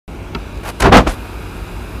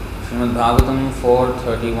Srimad Bhagavatam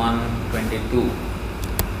 4:31-22.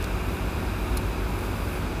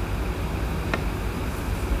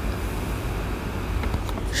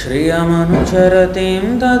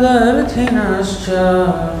 Shriyamanucharatim tadarthinascha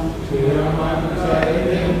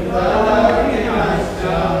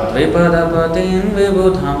Dvipadapatin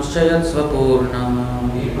vibudhamscha yat svapurnam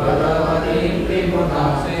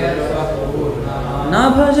Na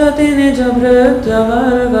bhajati nijabhritya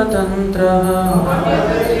vargatantraha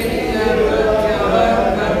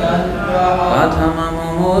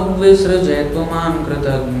Pathamamudvisrajet puman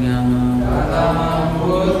kritagnyam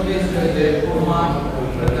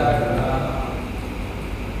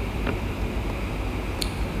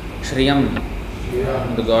Shriyam,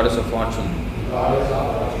 the goddess of fortune.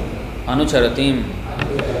 Anucharatim,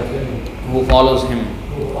 who follows him.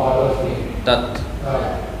 Tat,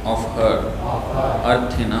 of her.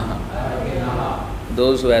 Arthinaha,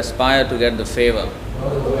 those who aspire to get the favor.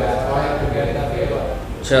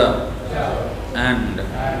 Cha, and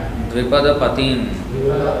Dvipada Patin,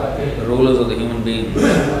 rulers of the human beings.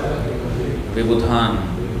 Vibudhan,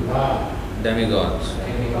 demigods.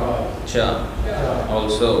 Cha,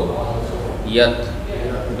 also. Yat,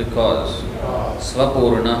 because.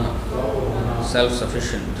 Svapurna,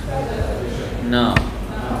 self-sufficient. Na,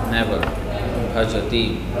 never.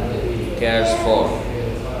 Bhajati, cares for.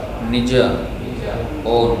 Nija,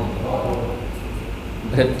 own.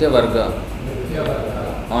 Bhritya Varga,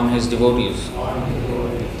 on his devotees.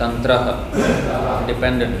 Tantraha,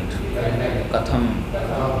 dependent. Katham,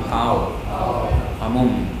 how.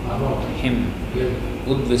 Amum, him.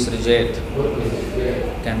 Udvisrajet,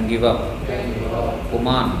 can give up.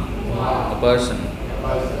 Puman, a person.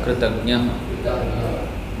 Kritagnya,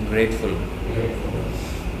 grateful.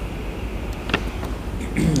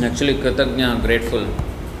 Actually, Kritagnya, grateful.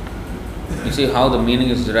 You see how the meaning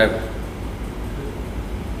is derived.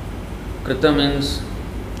 Krita means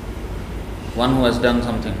one who has done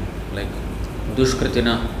something, like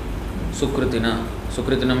Dushkritina, Sukritina.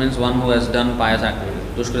 Sukritina means one who has done pious activity.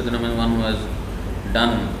 Dushkritina means one who has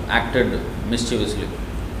acted mischievously.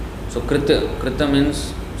 So Krita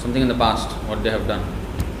means something in the past, what they have done.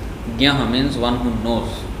 Gyaha means one who knows.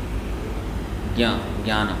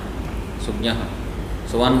 Jnana. So Gyaha.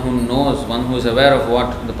 So one who knows, one who is aware of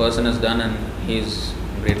what the person has done and he is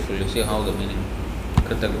grateful. You see how the meaning.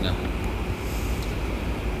 Kritagnya.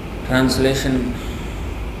 Translation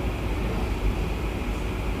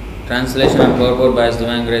and purport by His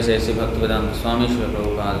Divine Grace A.C. Bhaktivedanta Swami Shri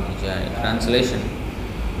Prabhupada Ki Jai. Translation.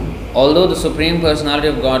 Although the Supreme Personality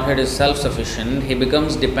of Godhead is self-sufficient, He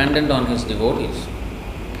becomes dependent on His devotees.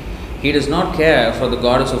 He does not care for the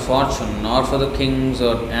goddess of fortune, nor for the kings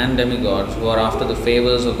and demigods who are after the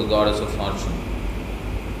favors of the goddess of fortune.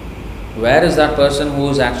 Where is that person who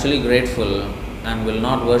is actually grateful and will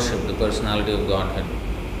not worship the personality of Godhead?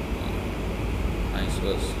 Nice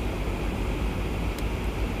verse.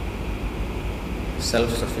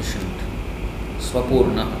 Self-sufficient.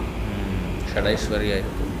 Swapurna. Shadaishwarya.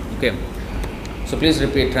 Okay. So please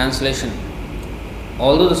repeat. Translation.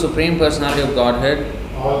 Although the Supreme Personality of Godhead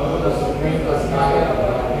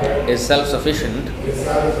is self-sufficient,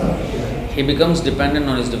 He becomes dependent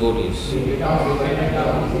on His devotees.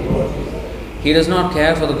 He does not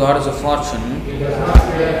care for the goddess of fortune,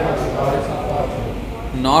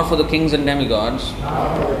 nor for the kings and demigods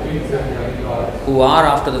who are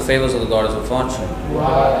after the favors of the goddess of fortune.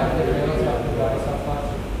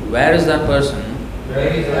 Where is that person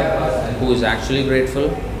who is actually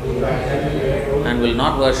grateful and will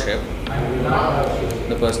not worship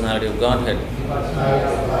the personality of Godhead?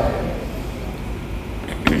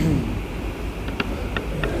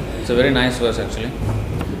 It's a very nice verse actually,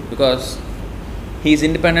 because he is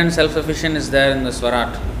independent, self-sufficient is there in the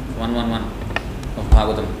Swarat 111 of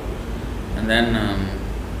Bhagavatam, and then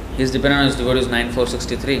he is dependent on his devotees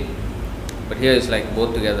 9463, but here is like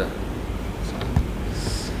both together.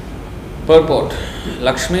 Purport.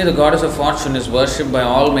 Lakshmi, the goddess of fortune, is worshipped by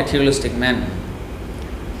all materialistic men,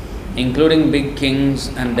 including big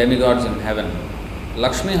kings and demigods in heaven.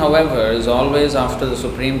 Lakshmi, however, is always after the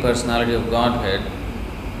Supreme Personality of Godhead,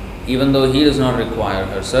 even though He does not require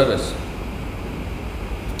her service.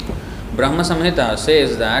 Brahma Samhita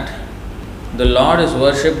says that the Lord is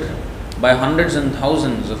worshipped by hundreds and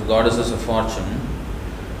thousands of goddesses of fortune,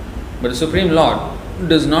 but the Supreme Lord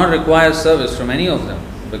does not require service from any of them,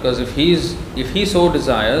 because if He so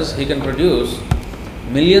desires, He can produce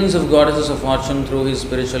millions of goddesses of fortune through His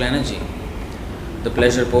spiritual energy, the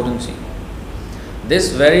pleasure potency.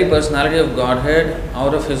 This very personality of Godhead,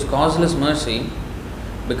 out of His causeless mercy,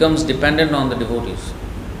 becomes dependent on the devotees.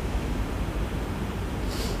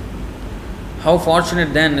 How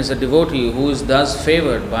fortunate then is a devotee who is thus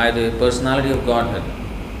favored by the personality of Godhead.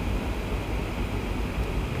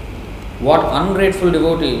 What ungrateful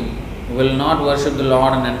devotee will not worship the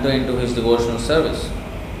Lord and enter into his devotional service?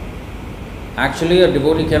 Actually, a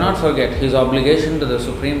devotee cannot forget his obligation to the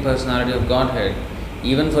Supreme Personality of Godhead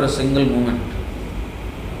even for a single moment.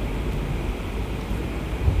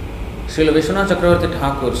 Srila Vishwanath Chakravarti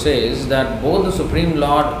Thakur says that both the Supreme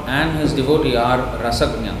Lord and his devotee are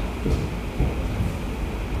rasagnya,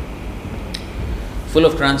 full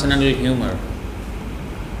of transcendental humor.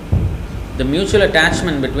 The mutual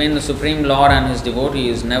attachment between the Supreme Lord and his devotee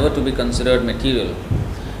is never to be considered material.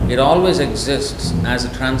 It always exists as a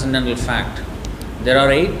transcendental fact. There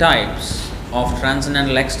are 8 types of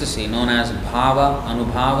transcendental ecstasy known as bhava,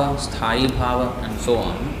 anubhava, sthayi bhava, and so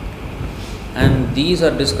on. And these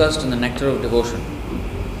are discussed in the Nectar of Devotion.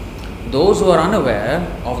 Those who are unaware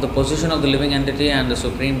of the position of the living entity and the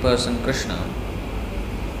Supreme Person Krishna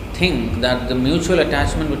think that the mutual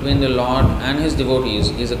attachment between the Lord and his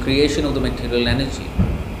devotees is a creation of the material energy.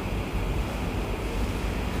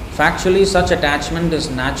 Factually, such attachment is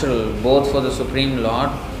natural both for the Supreme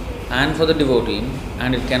Lord and for the devotee,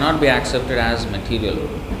 and it cannot be accepted as material.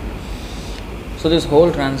 So this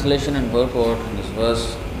whole translation and purport in this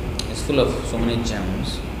verse is full of so many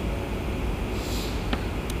gems.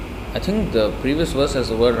 I think the previous verse has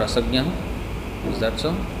the word rasagnya. Is that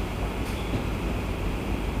so?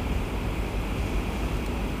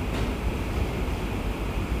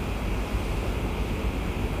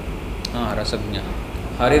 Rasagnya.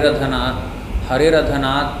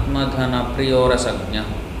 Hariradhanatmadhana priyo rasagnya.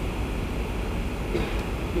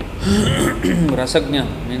 Rasagnya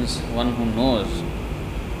means one who knows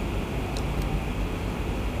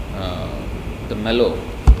the mellow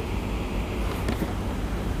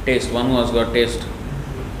taste, one who has got taste.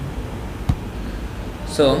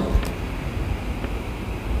 So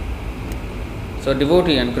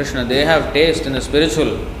devotee and Krishna, they have taste in the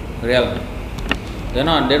spiritual realm. They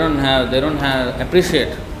don't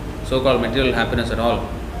appreciate so-called material happiness at all,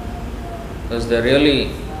 because they're really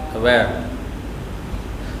aware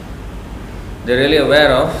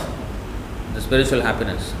of the spiritual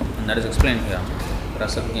happiness, and that is explained here.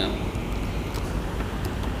 Rasagnya.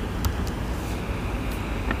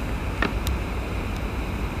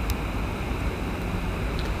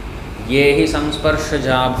 ये हि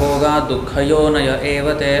संस्पर्शजा भोगा दुःखयोनय एव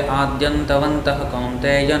ते आद्यन्तवन्तः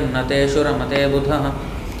कौन्तेय न तेषु रमते बुधः.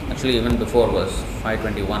 Actually, even before verse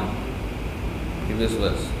 521, previous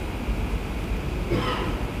verse.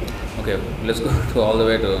 Okay, let's go to all the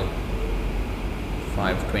way to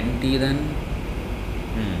 520 then.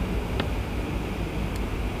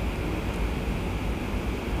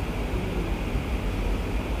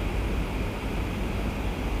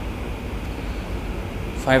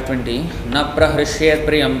 520. न प्रहृष्येत्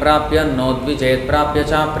प्रियं प्राप्य नोद्विजेत् प्राप्य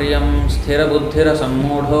च प्रियं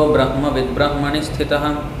स्थिरबुद्धिरसम्मूढो ब्रह्मविद्ब्रह्मणि स्थितः.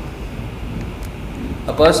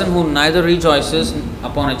 A person who neither rejoices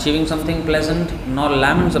upon achieving something pleasant nor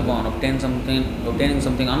laments upon obtaining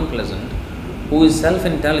something unpleasant, who is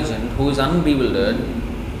self-intelligent, who is unbewildered,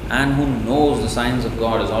 and who knows the signs of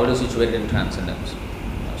God, is already situated in transcendence.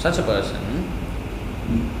 Such a person,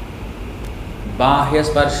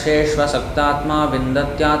 बाह्यस्पर्शेष्वसक्तात्मा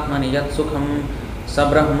विन्दत्यात्मनि यत् सुखं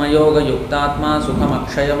सब्रह्मयोगयुक्तात्मा सुखम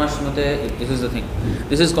अक्षयमश्नुते. This is the thing.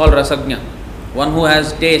 This is called rasagnya. One who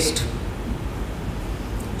has taste.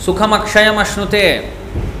 Sukham akshayam ashnute.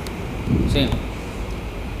 See,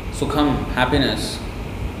 sukham, happiness.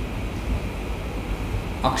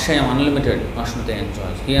 Akshayam, unlimited. Ashnute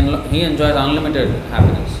enjoys. He enjoys unlimited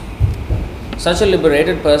happiness. Such a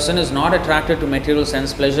liberated person is not attracted to material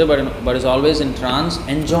sense pleasure, but is always in trance,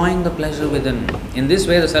 enjoying the pleasure within. In this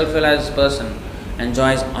way, the self-realized person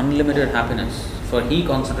enjoys unlimited happiness, for he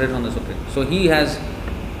concentrates on the Supreme. So he has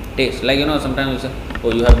taste. Like, sometimes you say,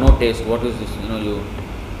 oh, you have no taste. What is this? You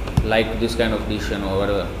like this kind of dish or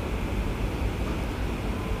whatever.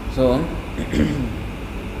 So,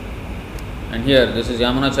 and here, this is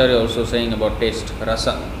Yamunacharya also saying about taste.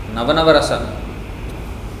 Rasa. Navanava rasa.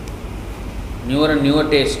 Newer and newer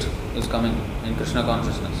taste is coming in Krishna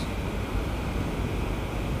consciousness.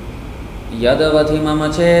 Yadavadhi mama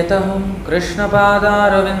chetah Krishna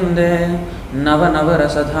padarvinde nava nava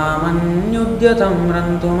rasadhaman yudyatam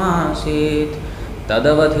rantumasit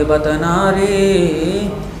tadavadhi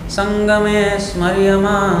batanari sangame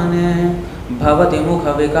smaryamane bhavati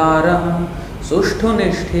mukha vikara sushtu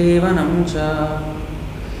nishthevanam cha.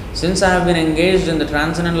 Since I have been engaged in the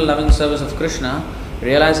transcendental loving service of Krishna,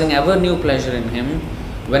 realizing ever new pleasure in him,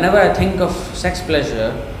 whenever I think of sex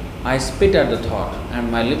pleasure, I spit at the thought and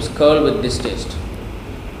my lips curl with distaste.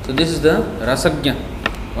 So this is the rasagya,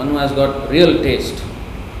 one who has got real taste.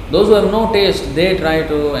 Those who have no taste, they try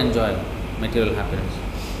to enjoy material happiness.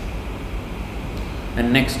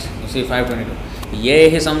 And next, you see 522. Ye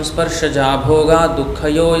hi samsparshaja bhoga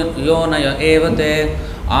dukkhayo yonaya evate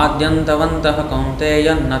adyantavantah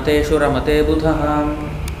kaunteya nateshu ramate buddhaha.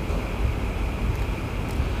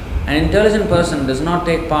 An intelligent person does not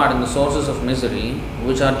take part in the sources of misery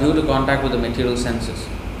which are due to contact with the material senses.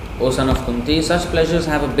 O son of Kunti, such pleasures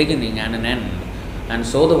have a beginning and an end, and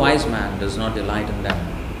so the wise man does not delight in them.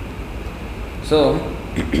 So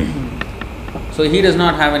he does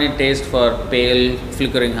not have any taste for pale,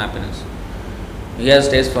 flickering happiness. He has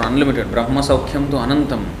taste for unlimited. Brahma Saukhyam to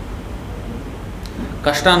Anantam.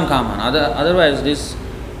 Kashtan Kaman. Otherwise, this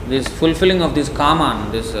fulfilling of this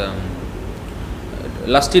Kaman, this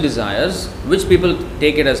lusty desires, which people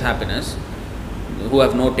take it as happiness, who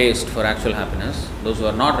have no taste for actual happiness, those who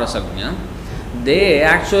are not rasagnya, they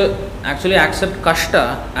actually accept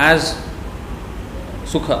kashta as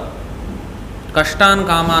sukha. Kashtan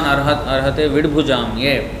kaman arhate vidbhujam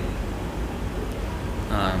ye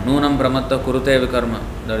nunam pramatta kurute vikarma.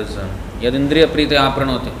 That is yad indriya priti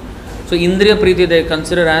apranote. So indriya priti they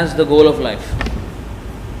consider as the goal of life.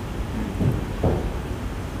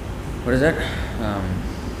 What is that?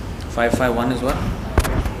 551 is what?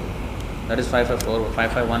 That is 554.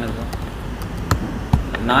 551 is what?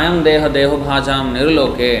 Nayam deha deho bhajam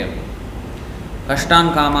nirloke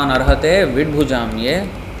kashtan kaman arhate vidbhujam ye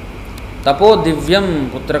tapo divyam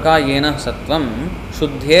putraka yena sattvam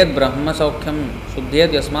shuddhyed brahma saukyam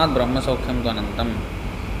shuddhyed yasmat brahma saukyam dvanantam.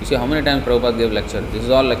 You see how many times Prabhupada gave lecture? This is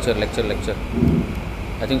all lecture.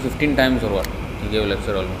 I think 15 times or what? He gave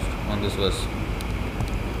lecture almost on this verse.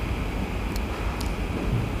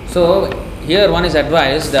 So here one is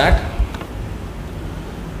advised that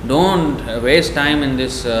don't waste time in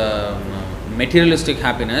this materialistic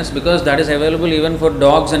happiness, because that is available even for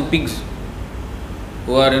dogs and pigs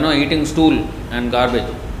who are eating stool and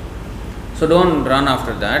garbage. So don't run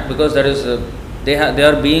after that, because that is they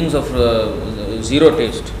are beings of zero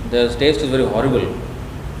taste. Their taste is very horrible.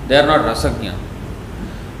 They are not rasagnya.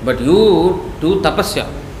 But you do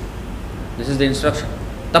tapasya. This is the instruction.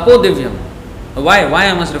 Tapo divyam. Why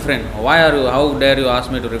I must refrain? How dare you ask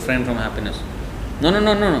me to refrain from happiness?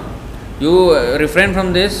 No. You refrain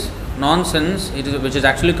from this nonsense, which is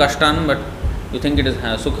actually kashtan, but you think it is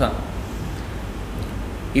sukha.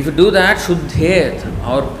 If you do that, shuddhyet,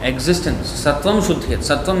 or existence, sattvam shuddhyet.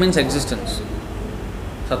 Sattvam means existence.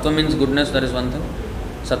 Sattvam means goodness, that is one thing.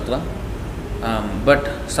 Sattva. But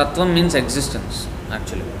sattvam means existence,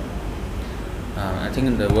 actually. I think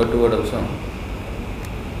in the word to word also.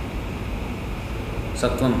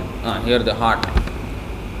 Sattvam, here the heart.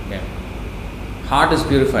 Okay. Heart is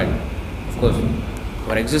purified, of course.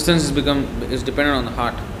 Our existence is dependent on the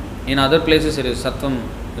heart. In other places it is sattvam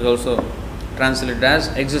is also translated as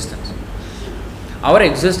existence. Our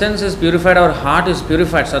existence is purified, our heart is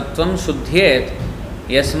purified. Sattvam shuddhyet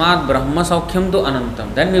yasmat brahma saukhyam tu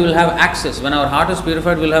anantam. Then we will have access. When our heart is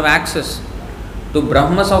purified, we will have access to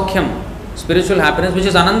brahma saukhyam, spiritual happiness, which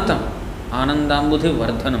is anantam. Anandambudhi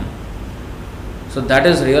vardhanam. So that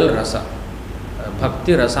is real rasa.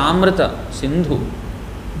 Bhakti rasamrita sindhu.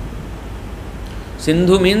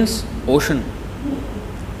 Sindhu means ocean.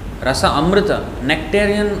 Rasa amrita,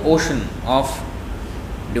 nectarian ocean of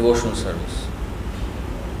devotional service.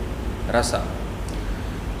 Rasa.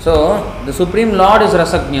 So the Supreme Lord is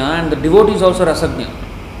rasagnya and the devotee is also rasagnya.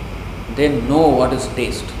 They know what is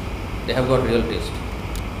taste. They have got real taste.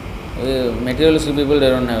 Materialistic people, they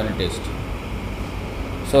don't have any taste.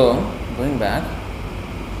 So going back.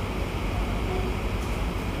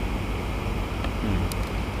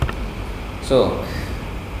 So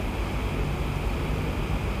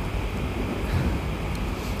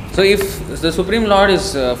if the Supreme Lord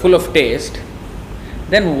is full of taste,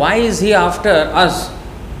 then why is He after us?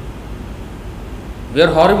 We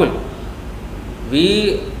are horrible.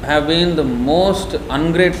 We have been the most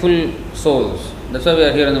ungrateful souls. That's why we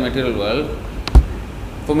are here in the material world.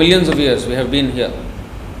 For millions of years we have been here.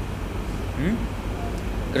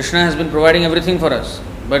 Krsna has been providing everything for us,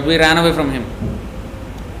 but we ran away from Him.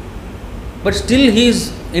 But still He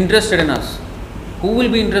is interested in us. Who will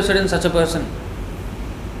be interested in such a person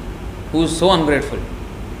who is so ungrateful?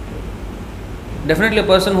 Definitely a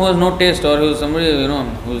person who has no taste, or who is somebody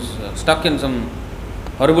who is stuck in some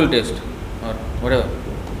horrible taste or whatever.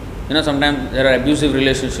 Sometimes there are abusive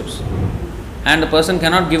relationships and the person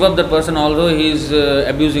cannot give up that person, although he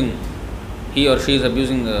or she is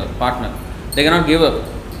abusing the partner. They cannot give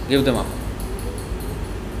them up,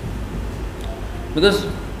 because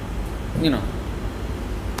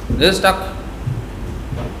they are stuck.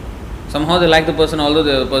 Somehow they like the person although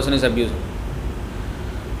the person is abusive.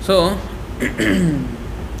 So,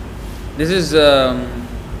 this is,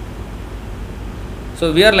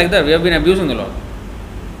 so we are like that. We have been abusing the Lord.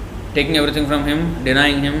 Taking everything from Him,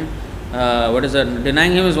 denying Him. What is that?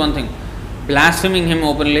 Denying Him is one thing. Blaspheming Him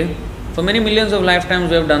openly. For many millions of lifetimes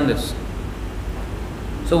we have done this.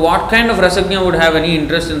 So what kind of Rasagna would have any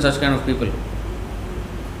interest in such kind of people?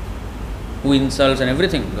 Who insults and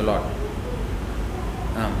everything, the Lord.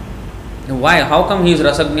 Why? How come He is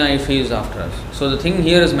Rasagna if He is after us? So the thing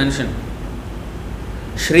here is mentioned.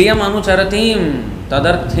 Shriyam anucharatim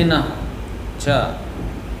tadarthina cha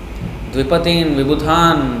dvipatin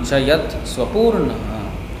vibudhan cha yat swapurna.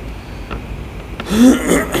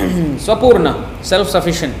 Swapurna,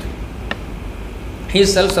 self-sufficient. He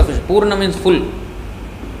is self-sufficient. Purna means full.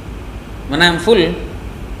 When I am full,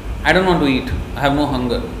 I don't want to eat. I have no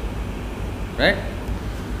hunger. Right?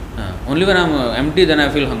 Only when I am empty, then I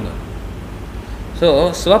feel hunger.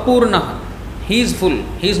 So, Swapurna, he is full.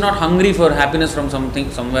 He is not hungry for happiness from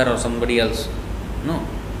something, somewhere or somebody else. No.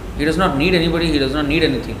 He does not need anybody. He does not need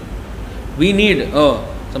anything. We need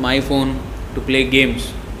some iPhone to play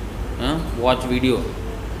games, watch video,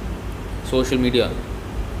 social media.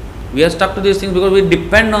 We are stuck to these things because we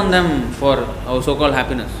depend on them for our so-called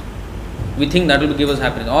happiness. We think that will give us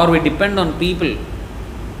happiness. Or we depend on people.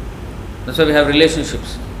 That's why we have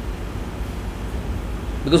relationships.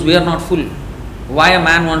 Because we are not full. Why a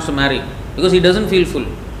man wants to marry? Because he doesn't feel full.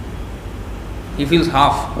 He feels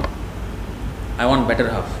half. I want better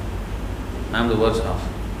half. I am the worst half.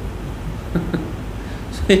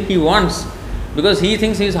 So he wants, because he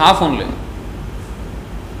thinks he is half only.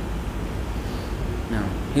 No,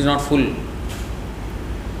 he is not full.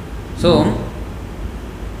 So,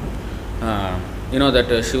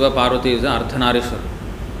 that Shiva Parvati is the Ardhanarishwar.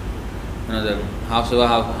 The half Shiva,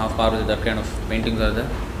 half Parvati, that kind of paintings are there.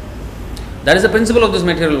 That is the principle of this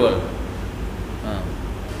material world.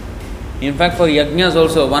 In fact, for yajnas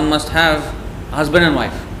also, one must have husband and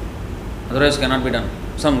wife. Otherwise, cannot be done.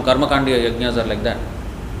 Some karmakandiya yajnas are like that.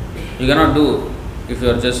 You cannot do if you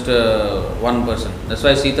are just one person. That's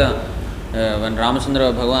why Sita, when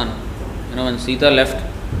Ramachandra Bhagavan, when Sita left,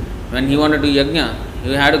 when he wanted to do yajna,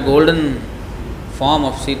 he had a golden form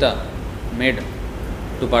of Sita made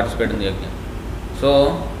to participate in the yajna.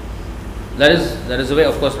 So, that is the way.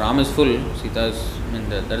 Of course, Ram is full, Sita is,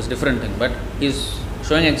 that is different thing. But he is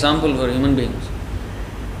showing example for human beings.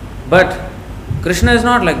 But Krishna is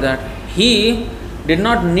not like that. He did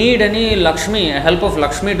not need any Lakshmi, a help of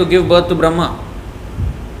Lakshmi to give birth to Brahma.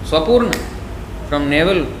 Swapurna. From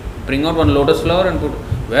navel, bring out one lotus flower and put,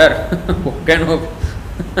 where? What kind of...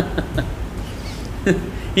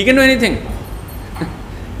 He can do anything.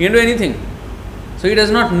 He can do anything. So he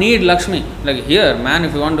does not need Lakshmi. Like here, man,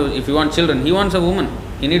 if you want children, he wants a woman.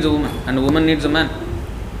 He needs a woman. And a woman needs a man.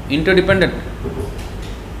 Interdependent.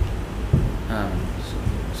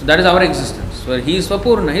 So that is our existence. Where he is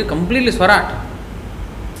Swapurna, he is completely Swarat.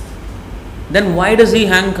 Then why does he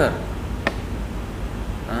hanker?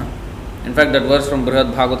 In fact, that verse from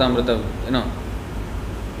Brihad Bhagavatamrita,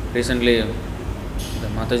 recently the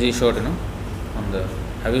Mataji showed, on the.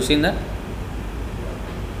 Have you seen that?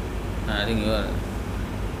 I think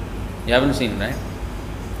you haven't seen, right?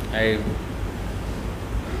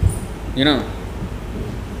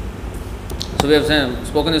 So we have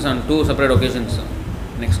spoken this on two separate occasions.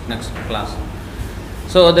 Next class.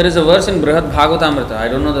 So there is a verse in Brihad Bhagavatamrita. I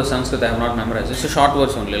don't know the Sanskrit, I have not memorized. It's a short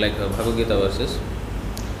verse only, like Bhagavad Gita verses.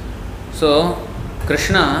 So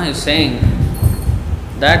Krishna is saying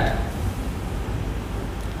that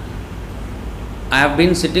I have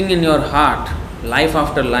been sitting in your heart life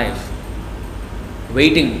after life,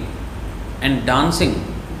 waiting and dancing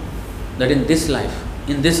that in this life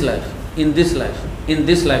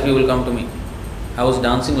you will come to me. I was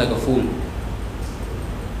dancing like a fool.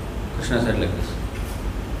 Krishna said like this.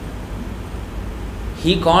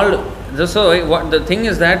 He called, so what the thing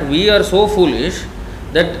is that we are so foolish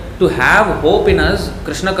that to have hope in us,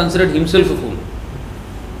 Krishna considered himself a fool.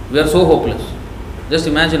 We are so hopeless. Just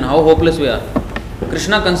imagine how hopeless we are.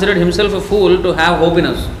 Krishna considered himself a fool to have hope in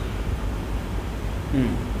us.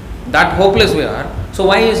 That hopeless we are. So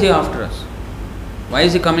why is he after us? Why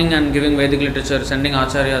is he coming and giving Vedic literature, sending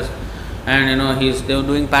acharyas, and he is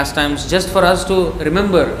doing pastimes just for us to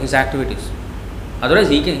remember his activities? Otherwise,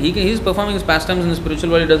 he is performing his pastimes in the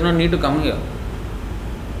spiritual world. He does not need to come here.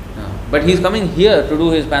 But he is coming here to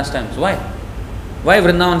do his pastimes. Why? Why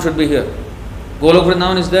Vrindavan should be here? Golok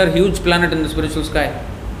Vrindavan is there, huge planet in the spiritual sky.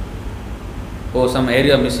 Oh, some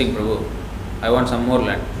area missing, Prabhu. I want some more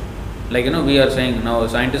land. Like we are saying now,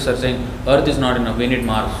 scientists are saying Earth is not enough. We need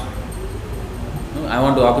Mars. I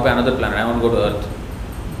want to occupy another planet, I want to go to Earth.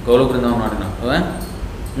 Golok Vrindavan not enough. Eh?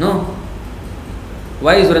 No.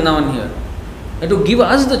 Why is Vrindavan here? To give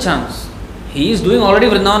us the chance. He is doing already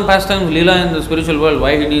Vrindavan pastimes, Leela in the spiritual world.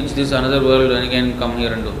 Why he needs this another world and again come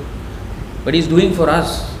here and do? But he is doing for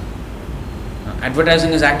us.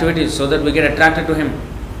 Advertising his activities so that we get attracted to him.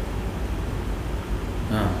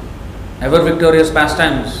 Ever victorious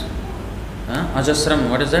pastimes. Ajasram,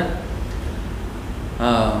 what is that?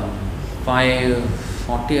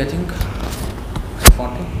 540, I think.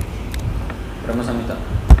 540? Brahma Samhita.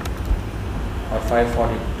 Or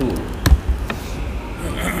 542.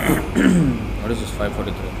 What is this?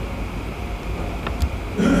 543.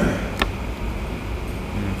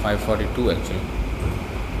 542 actually.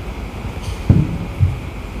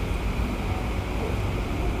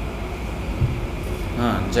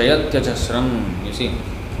 Jayatyajasram, you see.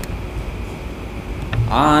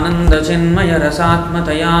 Ananda chinmaya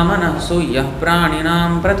rasatmataya manasu yah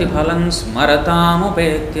praninam pratiphalan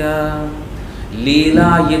smaratamupetya Leela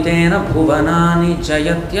yitena bhuvanani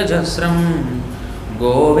jayatyajasram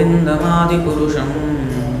Govindamadi purusham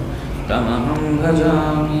tamaham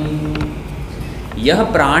bhajami. Yah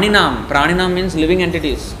praninam means living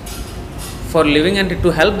entities. For living entity, to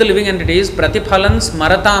help the living entities, pratiphalan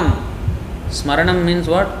smaratam. Smaranam means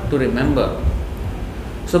what? To remember.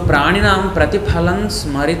 So praninam pratiphalan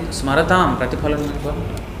smaratam. Pratiphalan means what?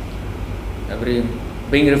 Every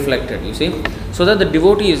being reflected, you see. So that the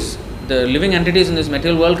devotees, the living entities in this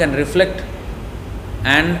material world can reflect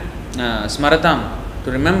and smaratam,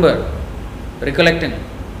 to remember, recollecting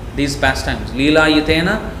these pastimes. Leela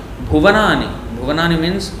yitena bhuvanani. Bhuvanani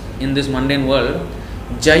means in this mundane world.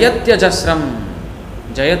 Jayatyajasram.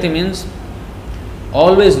 Jayati means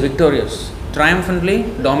always victorious, triumphantly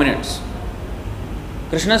dominates.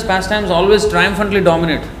 Krishna's pastimes always triumphantly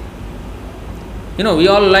dominate. You know, we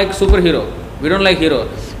all like superhero. We don't like hero.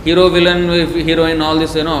 Hero, villain, heroine, all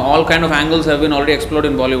this, all kind of angles have been already explored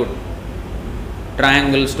in Bollywood.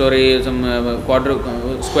 Triangle story, some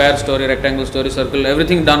square story, rectangle story, circle,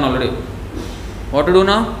 everything done already. What to do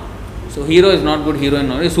now? So hero is not good, heroine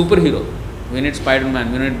not. It's superhero. We need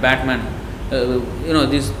Spider-Man, we need Batman.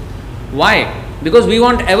 This. Why? Because we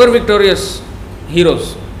want ever victorious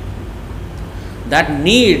heroes. That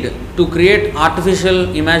need to create artificial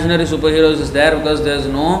imaginary superheroes is there because there is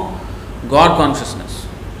no God consciousness.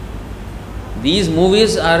 These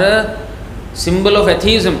movies are a symbol of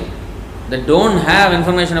atheism. They don't have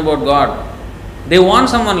information about God. They want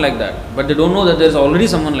someone like that, but they don't know that there is already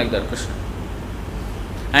someone like that, Krishna.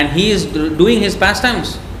 And he is doing his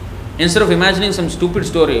pastimes instead of imagining some stupid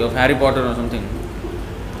story of Harry Potter or something.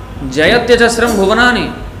 Jayatyajasram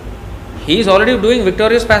bhuvanani. He is already doing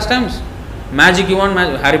victorious pastimes. Magic, you want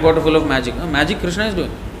magic? Harry Potter full of magic. Magic Krishna is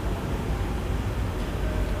doing.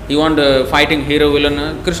 You want fighting hero,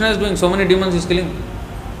 villain? Krishna is doing. So many demons he is killing.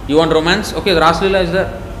 You want romance? Okay, the Ras Leela is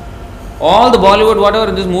there. All the Bollywood,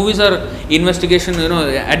 whatever, these movies are investigation,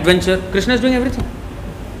 adventure. Krishna is doing everything.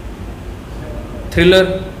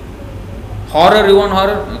 Thriller, horror, you want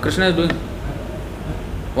horror? Krishna is doing.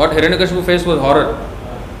 What Hiranyakashipu faced was horror.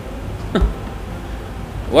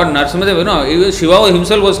 What Narasimhadev, Shiva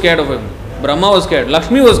himself was scared of him. Brahma was scared.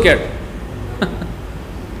 Lakshmi was scared.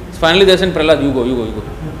 Finally they sent Prahlad, you go.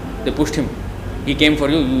 They pushed him. He came for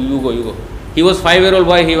you, you go. He was 5-year-old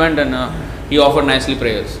boy, he went and he offered nicely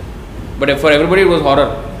prayers. But for everybody it was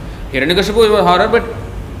horror. Hiranyakashipu was horror, but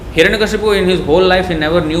Hiranyakashipu in his whole life he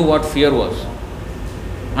never knew what fear was.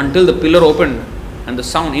 Until the pillar opened and the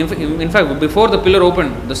sound, in fact before the pillar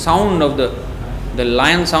opened, the sound of the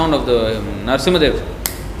lion sound of the Narasimhadev,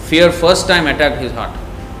 fear first time attacked his heart.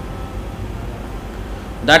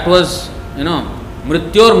 That was,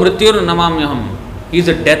 mrityur namamyaham. He is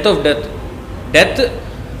the death of death. Death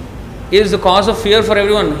is the cause of fear for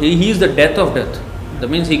everyone. He is the death of death. That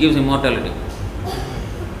means he gives immortality.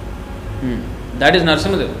 That is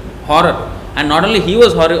Narasimhadev. Horror. And not only he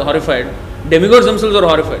was horrified, demigods themselves were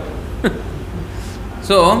horrified.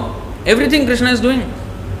 So, everything Krishna is doing.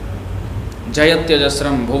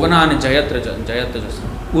 Jayatyajasram, Bhuvanani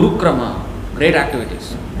Jayatyajasram, Urukrama, great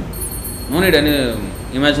activities. No need any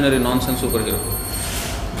imaginary nonsense superhero.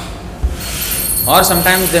 Or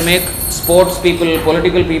sometimes they make sports people,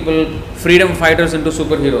 political people, freedom fighters into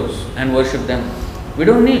superheroes and worship them. We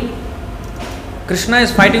don't need. Krishna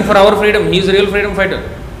is fighting for our freedom. He is a real freedom fighter.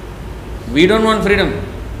 We don't want freedom.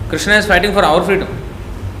 Krishna is fighting for our freedom.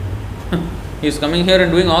 He is coming here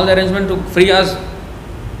and doing all the arrangement to free us.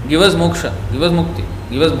 Give us moksha, give us mukti,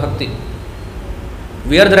 give us bhakti.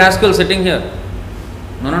 We are the rascals sitting here.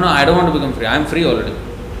 No, I don't want to become free. I am free already.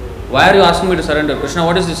 Why are you asking me to surrender? Krishna,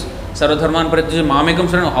 what is this? Sarvadharman Parityajya Mamekam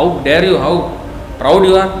surrender. How dare you? How proud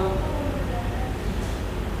you are?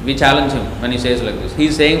 We challenge him when he says like this. He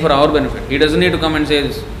is saying for our benefit. He doesn't need to come and say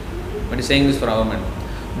this, but he is saying this for our benefit.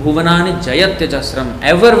 Bhuvanani jayatya chasram,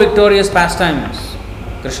 ever victorious pastimes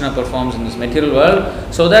Krishna performs in this material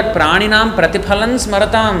world, so that praninam pratiphalan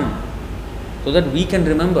smaratam, so that we can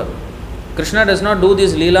remember. Krishna does not do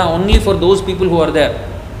this Leela only for those people who are there.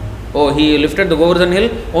 Oh, he lifted the Govardhan hill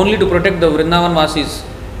only to protect the Vrindavan Vasis.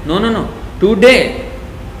 No. Today,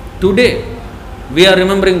 we are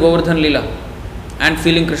remembering Govardhan Leela and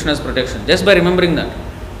feeling Krishna's protection. Just by remembering that.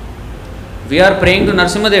 We are praying to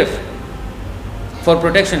Narasimhadev for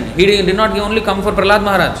protection. He did not only come for Prahlad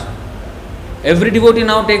Maharaj. Every devotee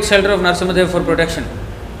now takes shelter of Narasimhadev for protection.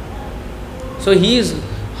 So he is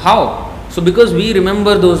how? So because we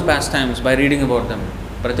remember those pastimes by reading about them.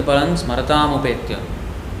 Pratipalan smaratam upetya.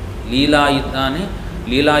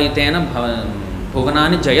 Leelayitena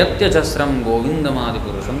bhuvanani jayatya jasram govindamadi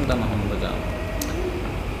purusham tamaham bhajam.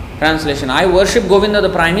 Translation: I worship Govinda, the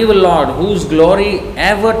primeval Lord, whose glory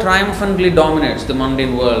ever triumphantly dominates the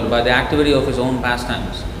mundane world by the activity of his own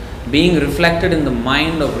pastimes, being reflected in the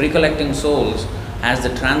mind of recollecting souls as the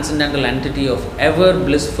transcendental entity of ever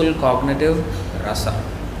blissful cognitive rasa.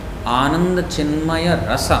 Ananda Chinmaya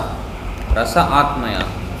Rasa. Rasa Atmaya.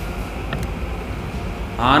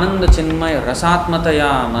 Ananda Chinmaya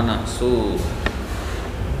Rasatmataya Manasu.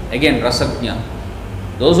 Again, Rasajna.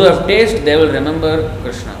 Those who have taste, they will remember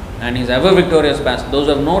Krishna and his ever victorious past. Those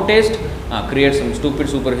who have no taste, create some stupid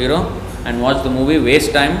superhero and watch the movie,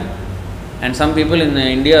 waste time. And some people in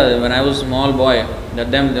India, when I was a small boy, there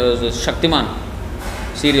was a Shaktiman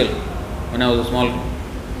serial when I was a small.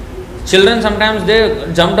 Children sometimes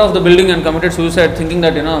they jumped off the building and committed suicide, thinking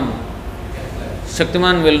that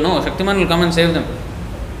Shaktiman will come and save them.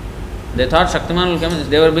 They thought Shaktiman will come.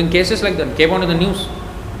 There were being cases like that, came out in the news.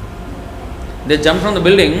 They jumped from the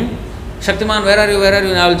building. Shaktiman, where are you?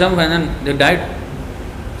 I will jump, and then they died.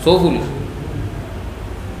 So foolish.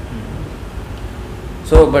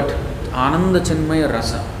 So, but Ananda Chinmaya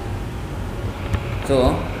Rasa.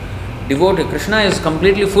 So, devotee, Krishna is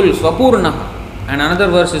completely full, Swapurna. And another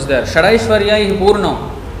verse is there, Shadaishwaryai Purno.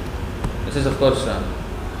 This is of course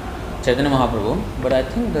Chaitanya Mahaprabhu, but I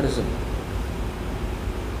think there is a...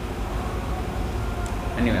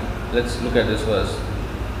 Anyway, let's look at this verse.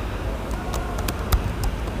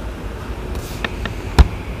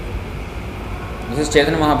 This is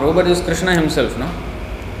Chaitanya Mahaprabhu, but this is Krishna himself, no?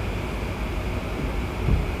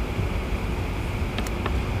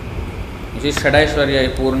 This is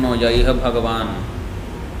Shadaishwaryai Purno Yaiha Bhagavan.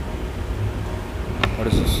 What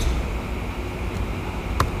is this?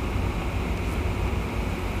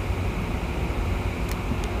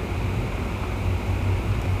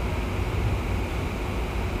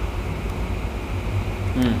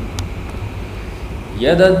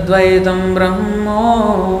 Yadadvaitam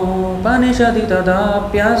brahmopanishadi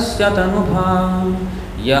tadapyasya tanubha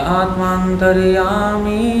ya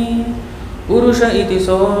atmantariyami purusha iti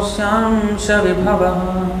sosyam shavibhava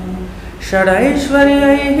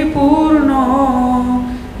Shadaishwaryaihi purno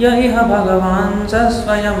yaiha bhagavan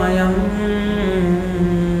sasvayamayam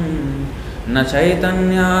na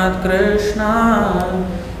chaitanyat Krishna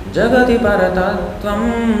jagati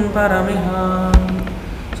paratattvam paramiha.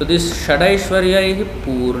 So this Shadaishwaryaihi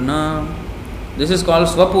purna, this is called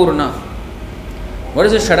Swapurna. What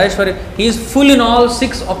is this Shadaishwarya? He is full in all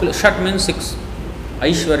six opulences. Shat means six.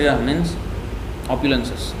 Aishwarya means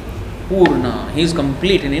opulences. Purna, he is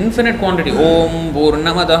complete in infinite quantity. Om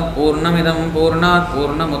Purnamada Purnamidam Purnat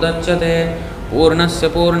Purnamudachyate Purnasya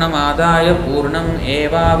Purnamadaya Purnam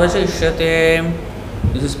Eva Vasishyate.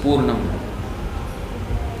 This is Purnam.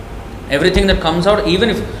 Everything that comes out, even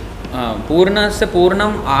if Purnasya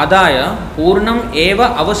Purnam Adaya Purnam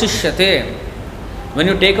Eva Avasishyate. When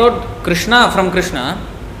you take out Krishna from Krishna,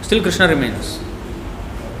 still Krishna remains.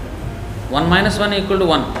 1 minus 1 equal to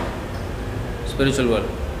 1. Spiritual world.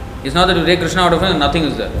 It's not that you take Krishna out of him and nothing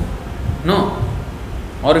is there. No.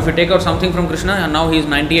 Or if you take out something from Krishna and now he is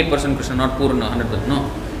 98% Krishna, not Purna, 100%. No.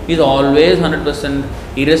 He is always 100%,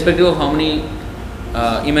 irrespective of how many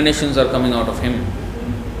emanations are coming out of him.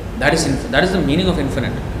 That is the meaning of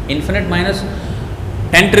infinite. Infinite minus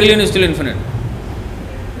 10 trillion is still infinite.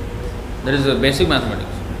 That is the basic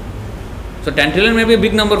mathematics. So 10 trillion may be a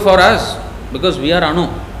big number for us because we are Anu.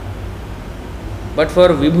 But for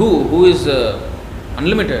Vibhu, who is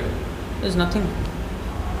unlimited, there is nothing.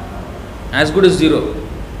 As good as zero.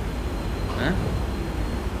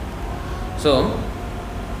 So,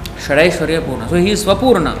 Shadaishwarya Purna. So he is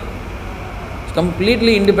Swapurna. He's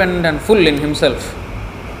completely independent and full in himself.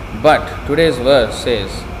 But today's verse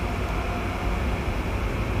says,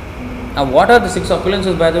 now what are the six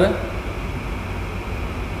opulences, by the way?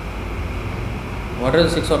 What are the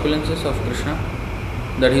 6 opulences of Krishna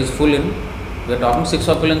that he is full in? We are talking 6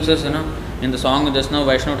 opulences, in the song just now,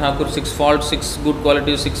 Vaishnava Thakur, 6 faults, 6 good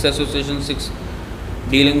qualities, 6 associations, 6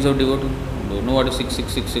 dealings of devotee. Don't know what is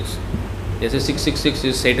 6666. They say 666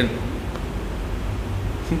 is Satan.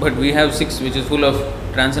 But we have 6 which is full of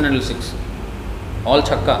transcendental 6. All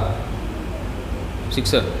chakka.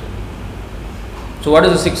 6er. So what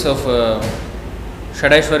is the 6 of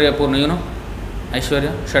Shadaishwarya Purna? You know?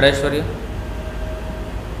 Aishwarya? Shadaishwarya?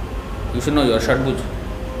 You should know your Shadbhuj.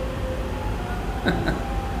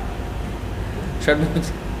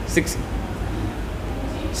 Shadbhuj.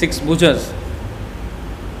 6 bhujas.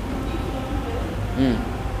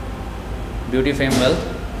 Beauty, fame, wealth.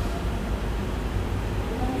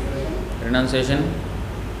 Renunciation.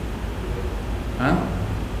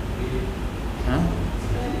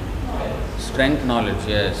 Strength, knowledge,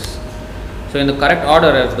 yes. So in the correct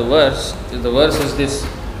order of the verse is this.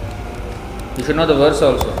 You should know the verse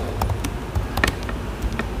also.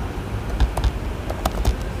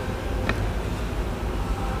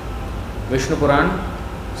 Vishnu Puran,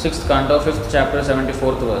 6th canto, 5th chapter,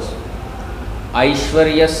 74th verse.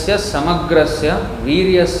 Aishwaryasya samagrasya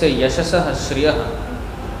viryasya yashasah shriyah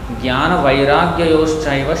jnana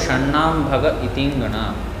vairagyayoschaiva shannam bhaga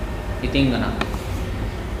itingana.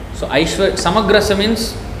 So samagrasya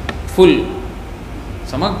means full.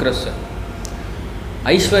 Samagrasya.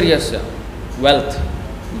 Aishwaryasya, wealth.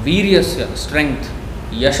 Viryasya, strength.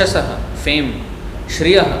 Yashasah, fame.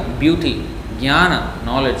 Shriyah, beauty. Jnana,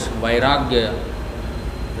 knowledge. Vairagya,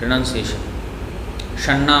 renunciation.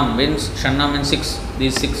 Shannam means 6.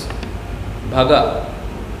 These 6. Bhaga,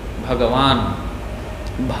 Bhagavan.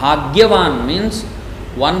 Bhagyavan means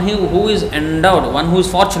one who is endowed, one who is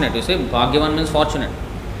fortunate. You say Bhagyavan means fortunate.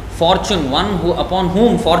 Fortune, one upon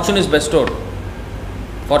whom fortune is bestowed.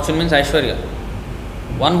 Fortune means Aishwarya.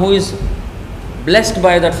 One who is blessed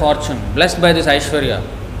by that fortune, blessed by this Aishwarya,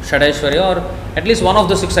 Shadaishwarya, or at least one of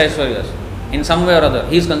the 6 Aishwaryas, in some way or other,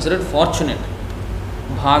 he is considered fortunate.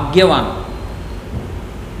 Bhagyavan.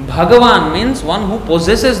 Bhagavan means one who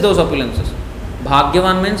possesses those opulences.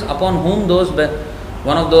 Bhagyavan means upon whom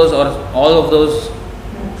one of those or all of those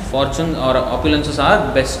fortune or opulences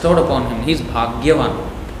are bestowed upon him. He is Bhagyavan.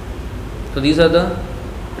 So these are the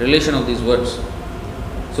relation of these words.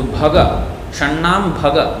 So Bhaga, Shannam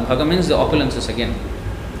Bhaga. Bhaga means the opulences again.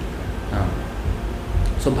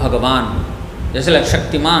 So Bhagavan. Just like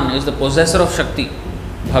Shaktiman is the possessor of Shakti.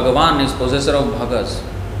 Bhagavan is possessor of Bhagas.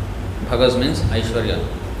 Bhagas means Aishwarya.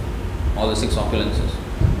 All the 6 opulences.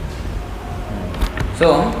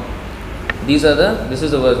 So this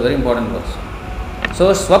is the verse, very important verse.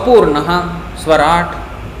 So Swapurnaha, Swarat,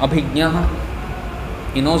 Abhijnaha.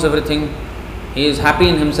 He knows everything. He is happy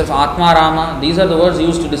in himself. Atma Rama. These are the words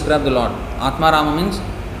used to describe the Lord. Atma Rama means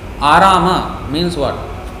Arama means what?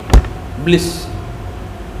 Bliss.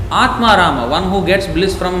 Atma Rama, one who gets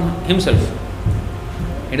bliss from himself.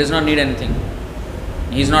 He does not need anything.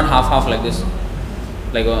 He is not half like this.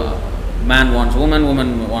 Like a man wants woman,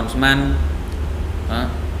 woman wants man,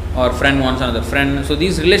 or friend wants another friend. So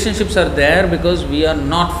these relationships are there because we are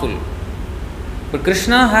not full. But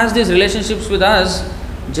Krishna has these relationships with us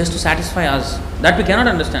just to satisfy us. That we cannot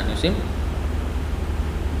understand, you see.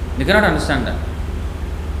 We cannot understand that.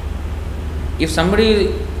 If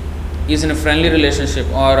somebody is in a friendly relationship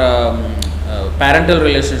or a parental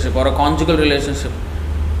relationship or a conjugal relationship,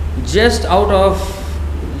 just to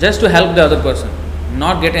help the other person,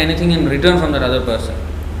 not get anything in return from that other person,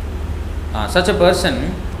 such a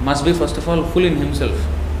person must be first of all full in himself.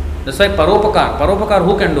 That's why Paropakar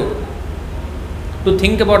who can do? To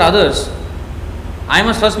think about others, I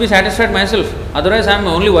must first be satisfied myself. Otherwise I am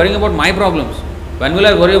only worrying about my problems. When will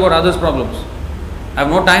I worry about others' problems? I have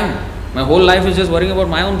no time. My whole life is just worrying about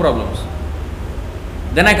my own problems.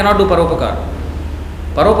 Then I cannot do Paropakar.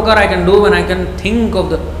 Paropakar I can do when I can think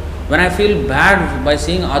of when I feel bad by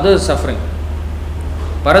seeing others suffering.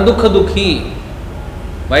 Paradukha Dukhi.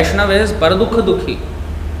 Vaishnava is Paradukha Dukhi.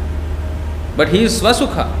 But he is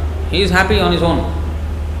Swasukha. He is happy on his own.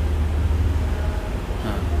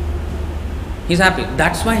 He is happy.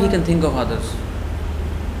 That's why he can think of others.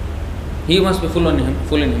 He must be full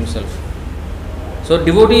in himself. So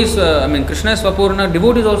devotees, Krishna is Swapurna,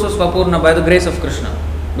 devotee is also Swapurna by the grace of Krishna.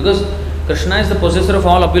 Because Krishna is the possessor of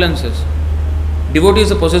all opulences. Devotee is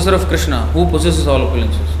the possessor of Krishna, who possesses all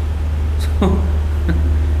opulences. So,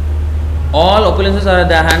 all opulences are at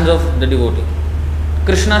the hands of the devotee.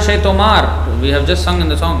 Krishna Shay Tomar, we have just sung in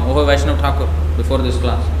the song, Oho Vaishnav Thakur, before this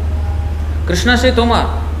class. Krishna Shay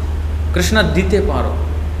Tomar, Krishna Dite Paro.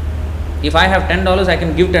 If I have $10, I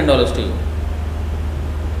can give $10 to you.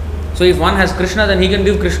 So if one has Krishna, then he can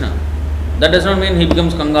give Krishna. That does not mean he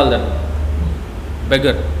becomes Kangal then.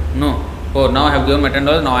 Beggar. No. Oh, now I have given my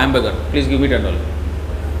 $10, now I am beggar. Please give me $10.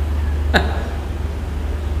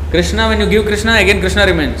 Krishna, when you give Krishna, again Krishna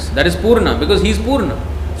remains. That is Purna, because he is Purna.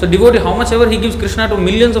 So devotee, how much ever he gives Krishna to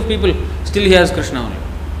millions of people, still he has Krishna only.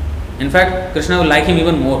 In fact, Krishna will like him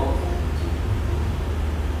even more.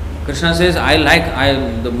 Krishna says,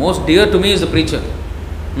 the most dear to me is the preacher.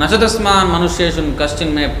 Nachatasman manusheshun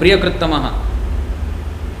kaschin me priyakrittamaha.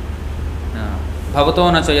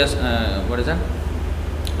 Bhavato nachayas, what is that?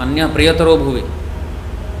 Anya priyataro bhuvi.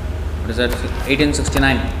 What is that?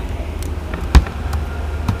 1869.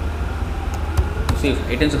 You see,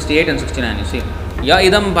 1868 and 69, you see. Ya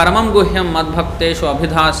idam paramam guhyam madbhakteshu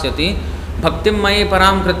abhidhasyati bhaktim mayi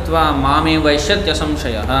param kritva mame vaishyatya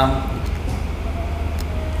samshayah.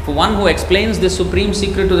 For one who explains this supreme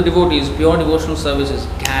secret to the devotees, pure devotional service is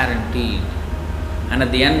guaranteed. And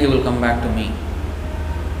at the end he will come back to me.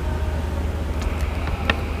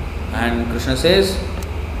 And Krishna says,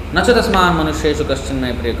 Nacha tasman manusheshu kaschin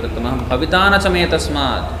me priyakritamah bhavitana cha me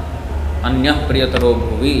tasmad anyah priyataro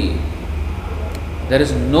bhuvi. There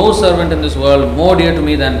is no servant in this world more dear to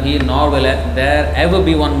me than he, nor will there ever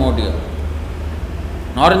be one more dear.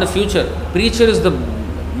 Nor in the future. Preacher is the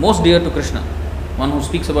most dear to Krishna. One who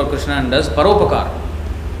speaks about Krishna and does paropakar.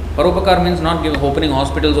 Paropakar means not opening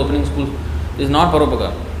hospitals, opening schools. This is not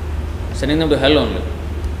paropakar. Sending them to hell only.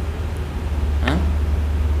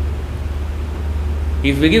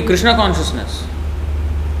 If we give Krishna consciousness,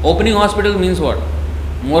 opening hospital means what?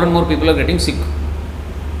 More and more people are getting sick.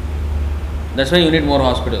 That's why you need more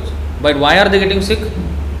hospitals. But why are they getting sick?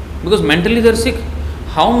 Because mentally they are sick.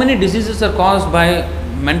 How many diseases are caused by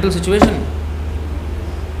mental situation?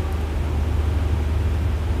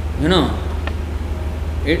 You know,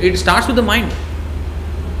 it starts with the mind.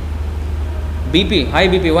 BP, high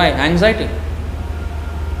BP, why? Anxiety.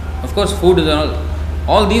 Of course, food is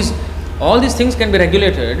all these things can be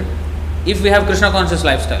regulated if we have Krishna conscious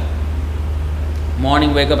lifestyle.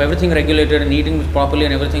 Morning, wake up, everything regulated and eating properly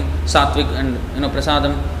and everything, sattvic and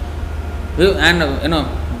prasadam, and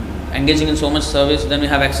engaging in so much service. Then we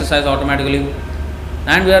have exercise automatically,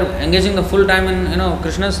 and we are engaging the full time in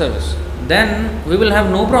Krishna's service. Then we will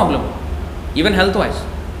have no problem, even health wise.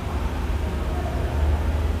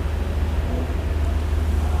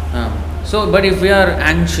 But if we are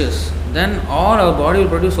anxious, then all our body will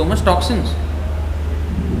produce so much toxins.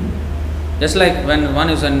 Just like when one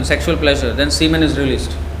is in sexual pleasure, then semen is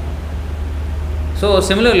released. So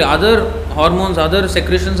similarly, other hormones, other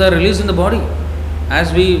secretions are released in the body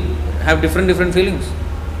as we have different feelings.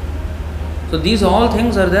 So these all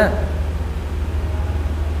things are there.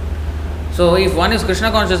 So if one is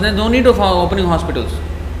Krishna consciousness, no need of opening hospitals.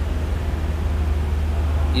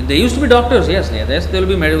 There used to be doctors, yes, there will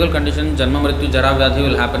be medical condition, Janma, Mrityu, Jara, Vyadhi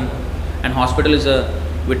will happen, and hospital is a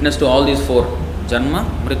witness to all these four. Janma,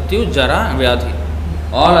 Mrityu, Jara, Vyadhi.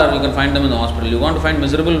 All are, you can find them in the hospital. You want to find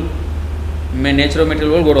miserable nature of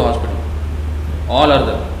material world, go to hospital. All are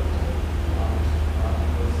there.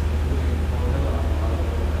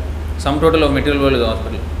 Sum total of material world is the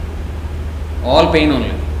hospital. All pain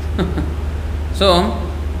only.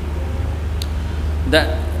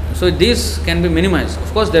 So this can be minimized.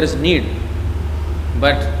 Of course, there is need,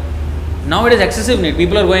 but now it is excessive need.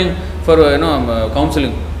 People are going for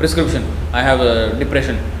counseling, prescription. I have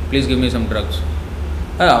depression. Please give me some drugs.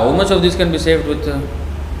 How much of this can be saved with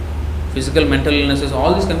physical, mental illnesses?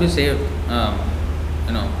 All this can be saved,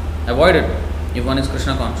 avoided if one is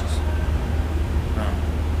Krishna conscious.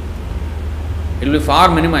 It will be far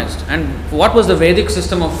minimized. And what was the Vedic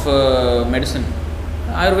system of medicine?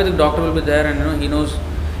 Ayurvedic doctor will be there, and he knows.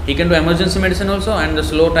 He can do emergency medicine also, and the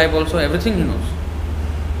slow type also. Everything he knows.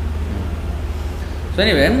 So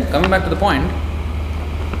anyway, coming back to the point,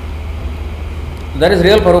 that is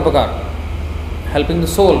real paropakar, helping the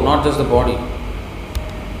soul, not just the body.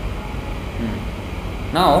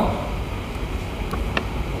 Now,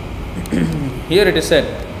 here it is said,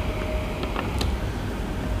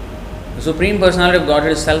 the Supreme Personality of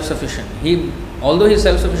Godhead is self-sufficient. Although he is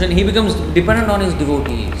self-sufficient, he becomes dependent on his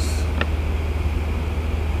devotees.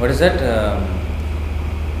 What is that?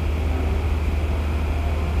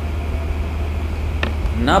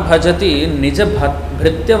 Na bhajati nija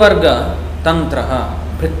bhrityavarga tantra.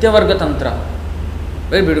 Bhrityavarga tantra.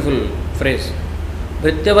 Very beautiful phrase.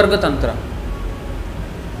 Bhrityavarga tantra.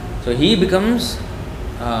 So he becomes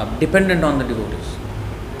dependent on the devotees.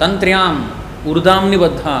 Tantriyam urdamni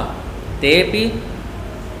baddha tepi.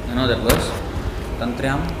 You know that verse?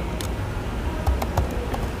 Tantriyam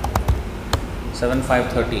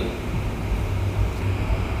 7:5:30.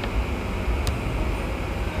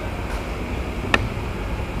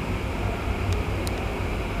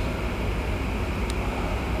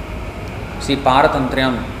 See,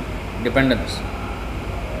 Paratantriyam, dependence.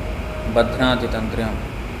 Badhnati Tantriyam,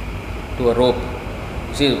 to a rope.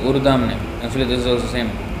 You see, Urdhamne, actually this is also the same.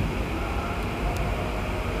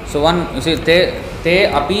 So one, you see, te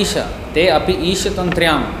api isha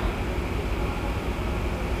tantriyam,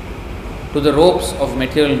 to the ropes of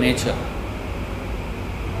material nature.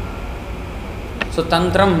 So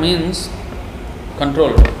tantram means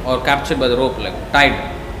controlled or captured by the rope, like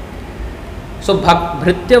tied. So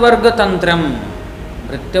bhrityavarga tantram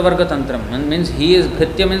means he is,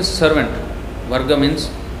 bhritya means servant, varga means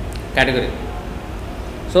category.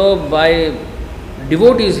 So by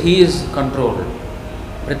devotees he is controlled.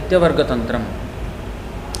 Prityavarga tantram.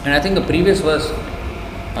 And I think the previous verse,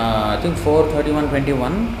 I think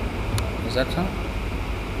 4:31:21, is that so?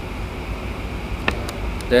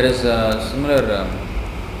 There is a similar,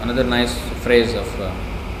 another nice phrase of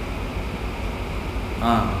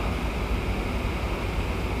I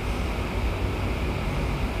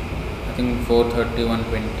think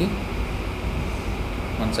 4:31:20.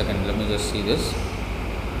 One second, let me just see this.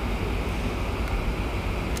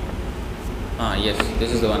 Yes,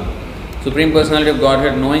 this is the one. Supreme Personality of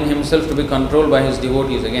Godhead knowing himself to be controlled by his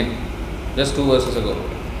devotees. Again, just 2 verses ago.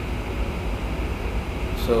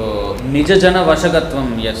 So, Nijajana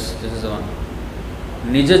Vashagatvam. Yes, this is the one.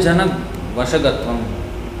 Nijajana Vashagatvam.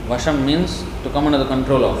 Vasham means to come under the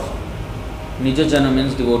control of. Nijajana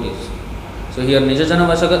means devotees. So here Nijajana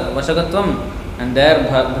Vashagatvam, and there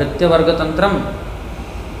Bhritya Varga Tantram.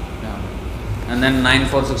 And then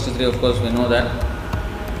 9.463, of course, we know that.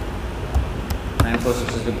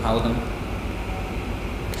 9.463 Bhagavatam.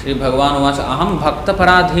 Sri Bhagavan Uvacha Aham Bhakta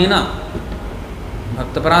Paradhina.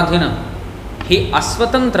 He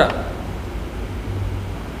Asvatantra.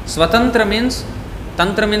 Swatantra means,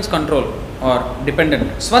 Tantra means control or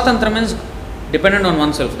dependent. Swatantra means dependent on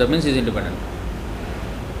oneself. That means he is independent.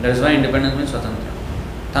 That is why independence means Swatantra.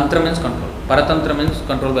 Tantra means control. Paratantra means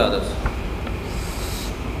control by others.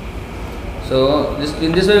 So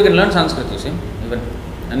in this way we can learn Sanskrit, you see, even,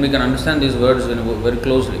 and we can understand these words very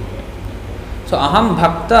closely. So Aham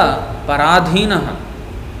Bhakta Paradhinaha.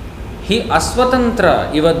 He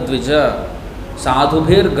Asvatantra Ivadvija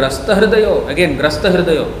Sadhubhir Grasta Hridayo. Again, Grasta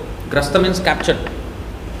Hridayo. Grasta means captured.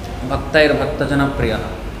 Bhaktair Bhaktajana Priya.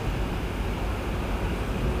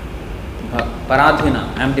 Paradhina.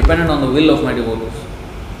 I am dependent on the will of my devotees.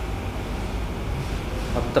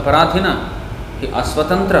 Bhakta Paradhina. He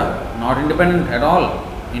Asvatantra. Not independent at all.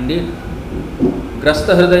 Indeed.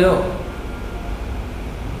 Grasta Hridayo.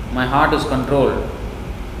 My heart is controlled.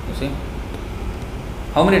 You see?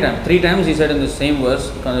 How many times? 3 times he said in the same verse,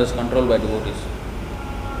 because it is controlled by devotees.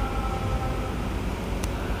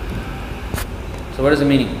 So what is the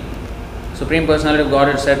meaning? Supreme Personality of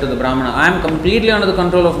Godhead said to the Brahmana, I am completely under the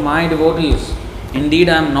control of my devotees. Indeed,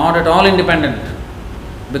 I am not at all independent.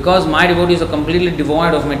 Because my devotees are completely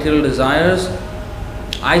devoid of material desires,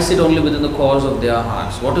 I sit only within the cause of their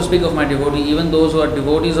hearts. What to speak of my devotee? Even those who are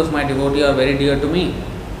devotees of my devotee are very dear to me.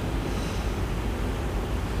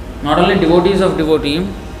 Not only devotees of devotee,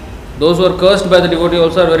 those who are cursed by the devotee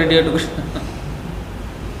also are very dear to Krishna.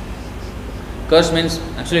 Curse means,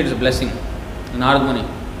 actually it is a blessing. Narad Muni.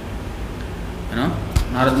 You know,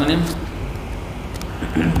 Narad Muni.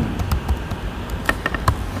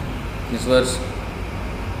 This verse.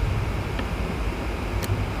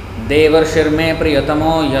 Devarshir me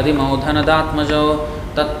priyatamo yadi maudhanadatmajo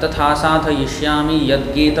tat tatha sathayishyami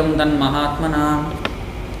yad geetam dan mahatmana.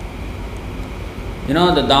 You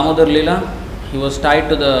know the Damodar Leela, he was tied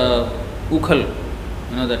to the Ukhal,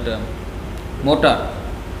 you know that mortar,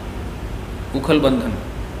 Ukhal Bandhan.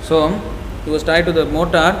 So, he was tied to the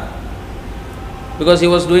mortar because he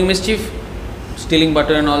was doing mischief, stealing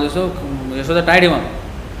butter and all this. So, Yashoda tied him up.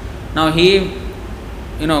 Now he,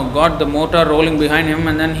 you know, got the mortar rolling behind him,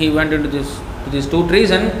 and then he went into these 2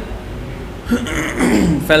 trees and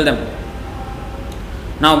fell them.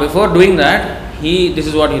 Now, before doing that, this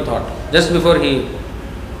is what he thought. Just before he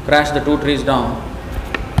crashed the 2 trees down,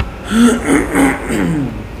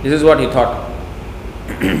 this is what he thought.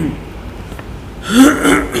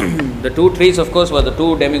 The 2 trees, of course, were the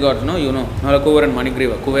 2 demigods, you know, Nalakuvar and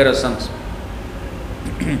Manigriva, Kuvera's sons.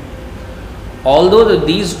 Although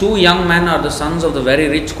these 2 young men are the sons of the very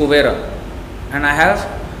rich Kuvera, and I have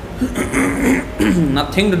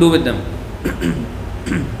nothing to do with them.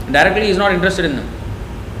 Directly, he is not interested in them.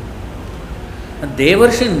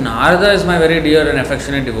 Devarshi Narada is my very dear and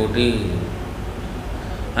affectionate devotee,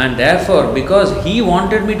 and therefore, because he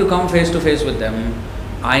wanted me to come face to face with them,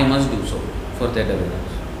 I must do so for their deliverance.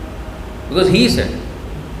 Because he said,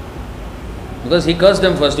 because he cursed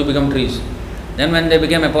them first to become trees, Then when they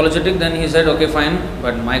became apologetic, then he said, okay, fine,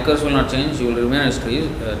 but my curse will not change. You will remain as trees,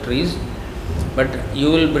 but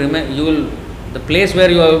the place where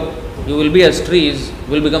you will be as trees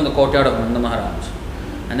will become the courtyard of Nanda Maharaj,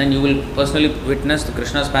 and then you will personally witness the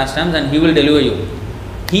Krishna's pastimes, and he will deliver you.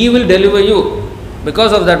 He will deliver you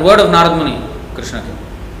because of that word of Narad Muni. Krishna came.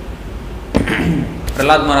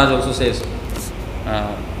 Prahlad Maharaj also says,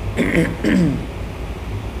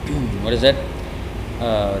 what is that?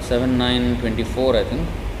 7:9:24, I think.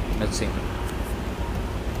 Let's see.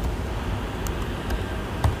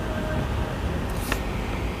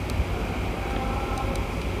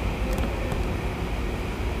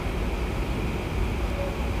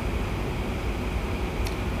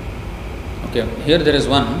 Okay, here there is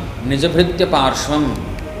one Nijabhritya Parshvam.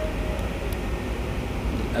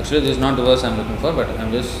 Actually, this is not the verse I am looking for, but I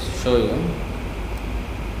am just show you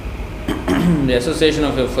the association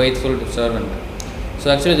of a faithful servant. So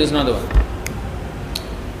actually, this is not the one.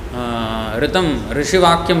 Ritam,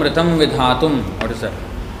 Rishivakyam Ritam Vidhatum. What is that?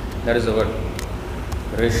 That is the word.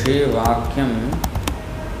 Rishivakyam.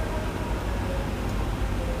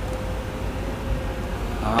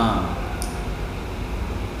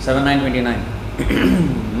 7:9:29.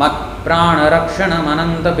 Mat prana rakshana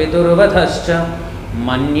mananta piturvadhascha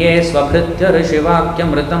manye svabhritya rishivakyam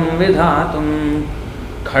ritam vidhatum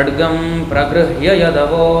khadgam pragrihya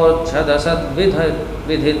yadavochhada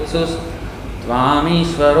sadvidhitsus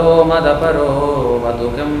tvamishvaro madaparo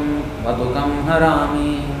vadukam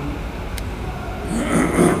harami.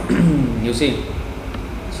 You see,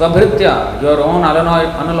 Svabhritya, your own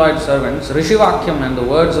unalloyed servants, Rishivakyam, and the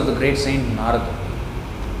words of the great saint Narada.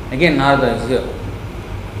 Again, Narada is here.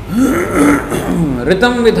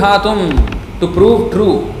 Ritam vidhatum, to prove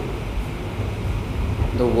true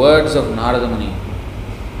the words of Narada Muni.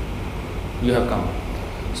 You have come.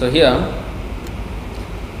 So here,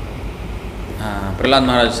 Prahlad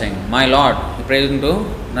Maharaj is saying, my Lord, he prays to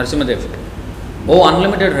Narasimhadev, O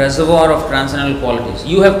unlimited reservoir of transcendental qualities,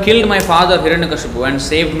 you have killed my father Hiranyakashipu and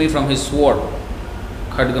saved me from his sword,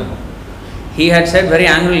 Khadgam. He had said very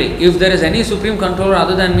angrily, if there is any supreme controller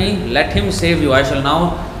other than me, let him save you. I shall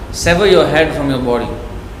now sever your head from your body.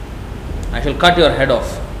 I shall cut your head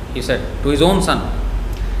off, he said, to his own son.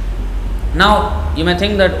 Now, you may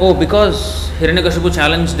think that, oh, because Hiranyakashipu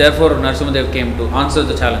challenged, therefore Narasimhadev came to answer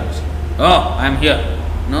the challenge. Oh, I am here.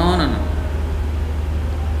 No.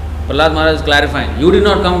 Prahlad Maharaj is clarifying, you did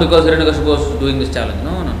not come because Hiranyakashipu was doing this challenge.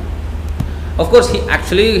 No. Of course,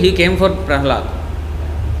 he came for Prahlad.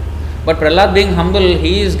 But Prahlad being humble,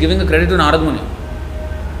 he is giving the credit to Narad Muni.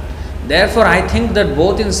 Therefore, I think that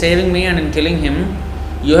both in saving me and in killing him,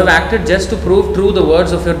 you have acted just to prove true the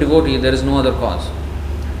words of your devotee. There is no other cause.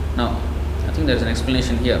 Now, I think there is an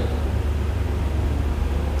explanation here.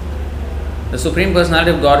 The Supreme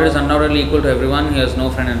Personality of Godhead is undoubtedly equal to everyone. He has no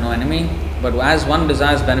friend and no enemy. But as one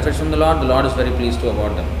desires benefits from the Lord is very pleased to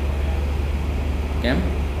award them. Okay?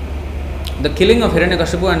 The killing of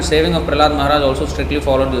Hiranyakashipu and saving of Prahlad Maharaj also strictly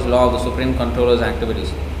followed this law of the Supreme Controller's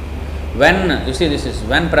activities. When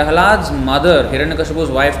Prahlad's mother, Hiranyakashipu's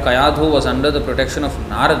wife Kayadhu, was under the protection of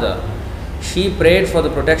Narada, she prayed for the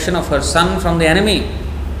protection of her son from the enemy.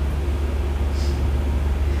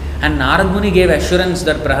 And Narad Muni gave assurance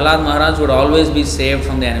that Prahlad Maharaj would always be saved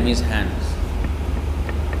from the enemy's hands.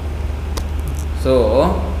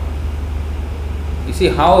 So, you see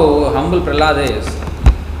how humble Prahlad is.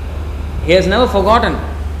 He has never forgotten.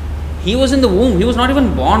 He was in the womb. He was not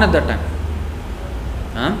even born at that time.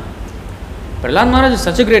 Prahlad Maharaj is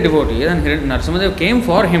such a great devotee, and Narasimhadev came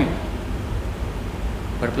for him.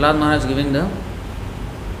 But Prahlad Maharaj is giving the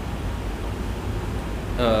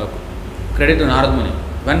credit to Narad Muni.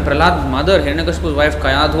 When Prahlad's mother, Hiranyakashipu's wife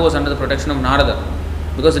Kayadhu, was under the protection of Narada,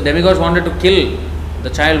 because the demigods wanted to kill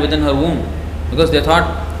the child within her womb, because they thought,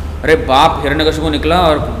 अरे बाप हिरण्यकशिपु निकला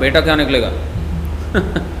और बेटा क्या निकलेगा?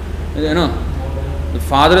 You know, the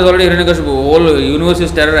father is already Hiranyakashipu, whole universe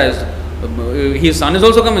is terrorized. His son is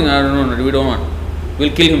also coming. No, we don't want.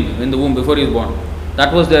 We'll kill him in the womb before he is born.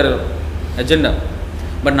 That was their agenda.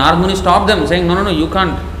 But Narad Muni stopped them, saying, no, you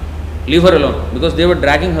can't. Leave her alone. Because they were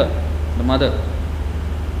dragging her, the mother.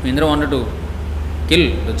 Indra wanted to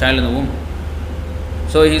kill the child in the womb.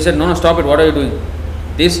 So he said, no, stop it. What are you doing?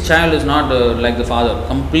 This child is not like the father.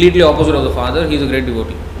 Completely opposite of the father. He is a great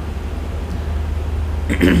devotee.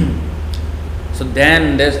 So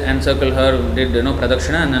then they encircled her, did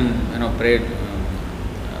pradakshina, and then prayed,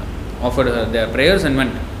 offered her their prayers and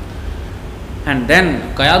went. And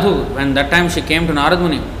then Kayadhu, when that time she came to Narad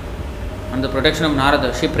Muni under the protection of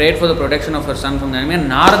Narada, she prayed for the protection of her son from the enemy, and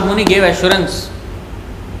Narad Muni gave assurance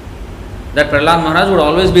that Prahlad Maharaj would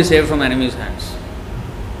always be saved from enemy's hands.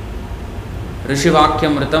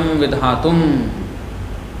 ऋषिवाक्यमृतं विधातुं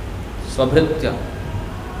स्वभृत्य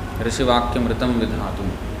ऋषिवाक्यमृतं विधातुं.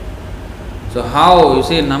 So how, you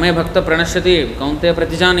see, name bhakta pranashyati kaunteya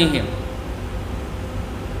pratijanihi.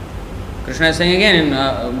 Krishna is saying again in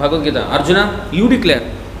Bhagavad Gita, Arjuna, you declare.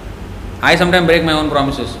 I sometimes break my own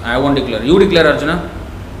promises. I won't declare. You declare, Arjuna.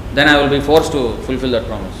 Then I will be forced to fulfill that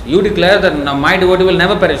promise. You declare that my devotee will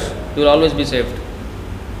never perish. He will always be saved.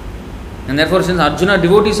 And therefore, since Arjuna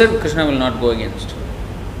devotee said, Krishna will not go against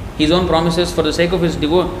his own promises for the sake of his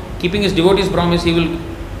keeping his devotee's promise. He will,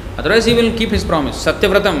 otherwise he will keep his promise.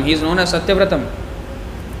 Satyavratam. He is known as Satyavratam.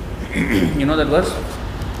 You know that verse?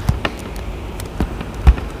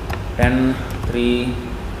 10:3,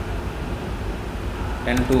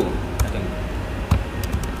 10:2, I think.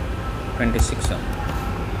 26.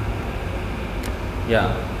 Yeah,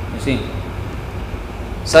 you see.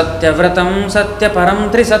 Satyavratam satyaparam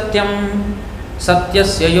trisatyam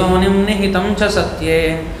satyasya yonim nihitam cha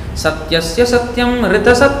satye satyasya satyam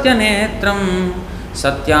rita satya netram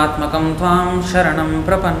satyatmakam tvam sharanam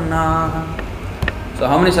prapanna. So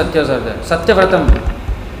how many satyas are there? Satyavratam.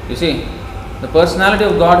 You see, the personality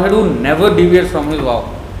of Godhead who never deviates from his vow.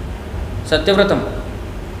 Satyavratam.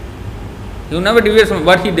 He will never deviate from,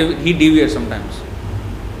 but he deviates sometimes.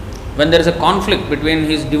 When there is a conflict between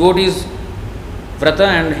his devotee's vrata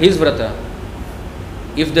and his vrata,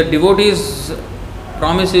 if the devotee's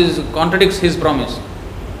promise contradicts his promise,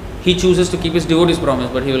 he chooses to keep his devotee's promise,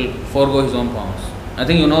 but he will forego his own promise. I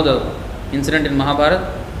think you know the incident in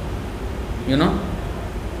Mahabharata, you know,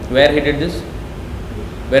 where he did this,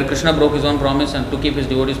 where Krishna broke his own promise and to keep his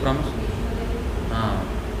devotee's promise.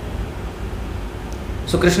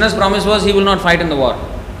 So Krishna's promise was he will not fight in the war.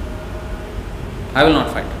 I will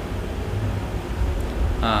not fight.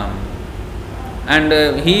 And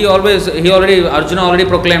Arjuna already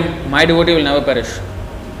proclaimed, my devotee will never perish.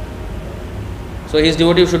 So his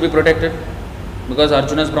devotee should be protected because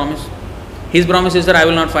Arjuna's promise. His promise is that I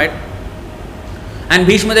will not fight. And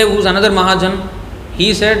Bhishma Dev, who is another Mahajan,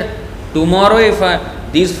 he said, tomorrow if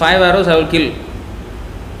these 5 arrows I will kill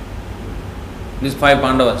these 5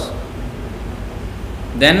 Pandavas.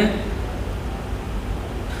 Then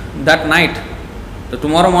that night, so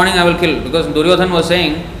tomorrow morning I will kill, because Duryodhan was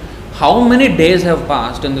saying, how many days have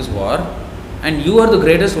passed in this war and you are the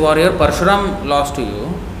greatest warrior, Parshuram lost to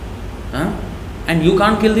you, and you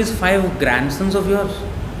can't kill these 5 grandsons of yours.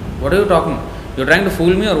 What are you talking? You are trying to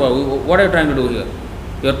fool me or what are you trying to do here?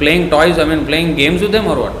 You are playing toys, playing games with them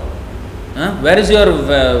or what? Where is your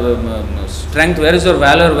strength? Where is your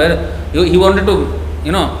valor? He wanted to,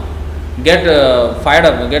 get fired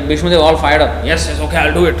up, get Bhishma Dev all fired up. Yes, okay,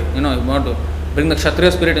 I'll do it. He want to bring the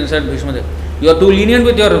Kshatriya spirit inside Bhishma Dev. You are too lenient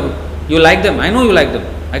with you like them. I know you like them.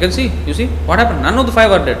 I can see. You see, what happened? None of the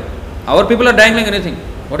 5 are dead. Our people are dying like anything.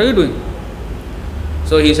 What are you doing?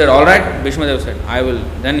 So he said, all right, Bhishma Dev said, I will.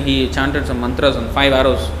 Then he chanted some mantras and 5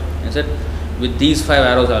 arrows. He said, with these 5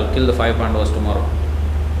 arrows, I'll kill the 5 Pandavas tomorrow.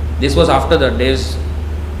 This was after the day's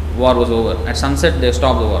war was over. At sunset, they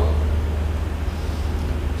stopped the war.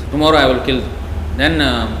 So tomorrow I will kill. Then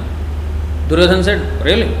Duryodhan said,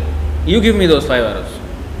 really? You give me those 5 arrows.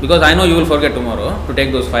 Because I know you will forget tomorrow to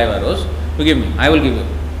take those 5 arrows. You give me. I will give you.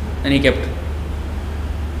 And he kept.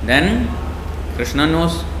 Then Krishna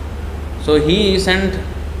knows. So he said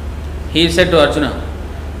to Arjuna,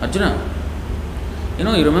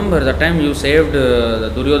 you remember that time you saved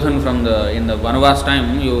the Duryodhan in the Vanavas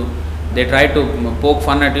time, they tried to poke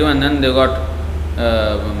fun at you and then they got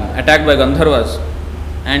attacked by Gandharvas.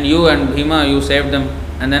 And you and Bhima, you saved them.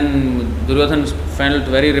 And then Duryodhan felt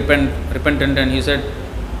very repentant and he said,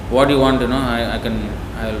 what do you want, I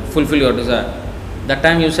will fulfill your desire. That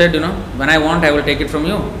time you said, when I want, I will take it from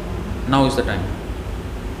you. Now is the time.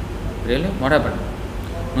 Really? What happened?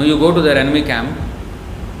 No, you go to their enemy camp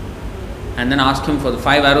and then ask him for the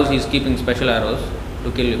 5 arrows. He is keeping special arrows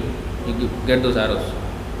to kill you. You get those arrows.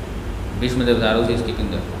 Bhishma Dev's arrows he is keeping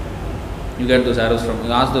there. You get those arrows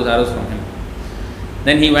you ask those arrows from him.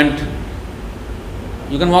 Then he went.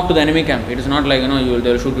 You can walk to the enemy camp. It is not like, they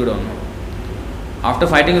will shoot you down. No. After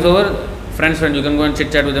fighting is over, friends, you can go and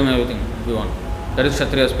chit chat with them and everything if you want. That is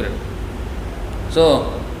Kshatriya spirit.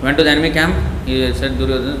 So, went to the enemy camp. He said,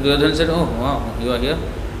 Duryodhan said, oh wow, you are here.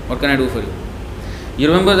 What can I do for you? You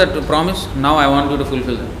remember that promise? Now I want you to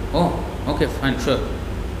fulfill them. Oh, okay, fine, sure.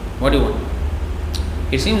 What do you want?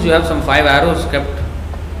 It seems you have some 5 arrows kept.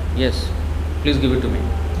 Yes, please give it to me.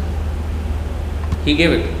 He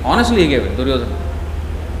gave it. Honestly, he gave it, Duryodhan.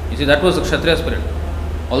 You see, that was the Kshatriya spirit.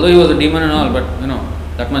 Although he was a demon and all, but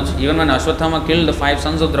that much. Even when Ashwatthama killed the 5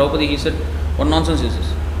 sons of Draupadi, he said, what nonsense is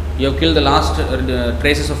this? You have killed the last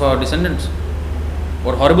traces of our descendants.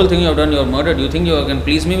 What horrible thing you have done, you have murdered. You think you can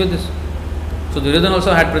please me with this? So Duryodhana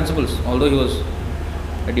also had principles, although he was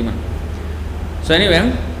a demon. So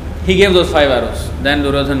anyway, he gave those 5 arrows. Then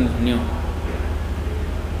Duryodhana knew.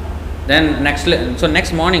 Then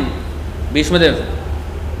next morning, Bhishmadev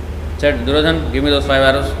said, Duryodhana, give me those 5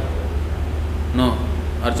 arrows. No,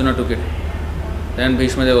 Arjuna took it. Then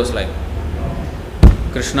Bhishmadev was like,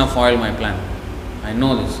 Krishna foiled my plan. I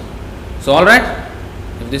know this. So alright,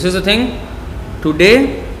 if this is the thing,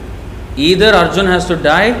 today either Arjuna has to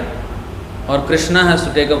die or Krishna has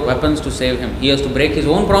to take up weapons to save him. He has to break his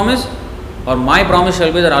own promise, or my promise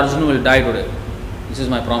shall be that Arjuna will die today. This is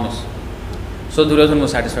my promise. So Duryodhana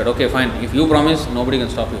was satisfied. Okay, fine. If you promise, nobody can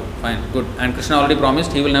stop you. Fine, good. And Krishna already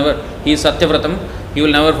promised, he is Satyavratam, he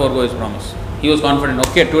will never forego his promise. He was confident.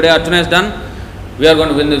 Okay, today Arjuna is done, we are going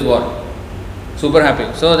to win this war. Super happy.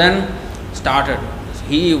 So then started.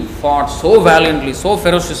 He fought so valiantly, so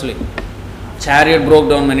ferociously. Chariot broke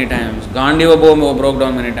down many times. Gandiva bow broke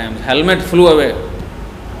down many times. Helmet flew away.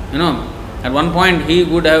 At one point he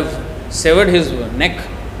would have severed his neck.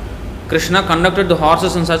 Krishna conducted the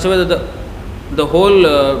horses in such a way that the whole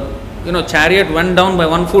chariot went down by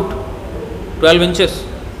 1 foot, 12 inches,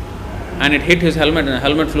 and it hit his helmet, and the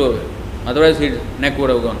helmet flew away. Otherwise his neck would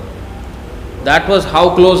have gone. That was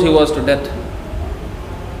how close he was to death,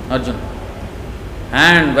 Arjuna.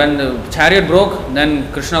 And when the chariot broke, then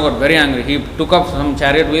Krishna got very angry. He took up some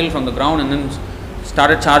chariot wheel from the ground and then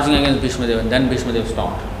started charging against Bhishmadev, and then Bhishmadev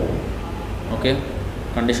stopped. Okay,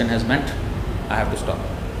 condition has met, I have to stop.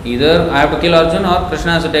 Either I have to kill Arjuna or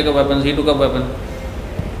Krishna has to take up weapons. He took up weapon.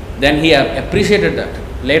 Then he appreciated that.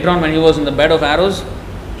 Later on, when he was in the bed of arrows,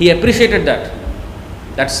 he appreciated that.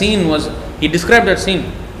 That scene was, he described that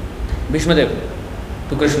scene, Bhishmadev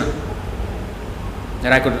to Krishna.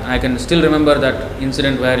 That I can still remember that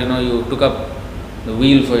incident where you took up the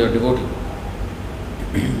wheel for your devotee.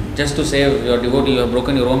 Just to save your devotee, you have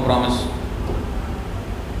broken your own promise.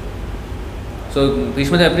 So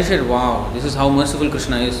Bhishmadev appreciated, wow, this is how merciful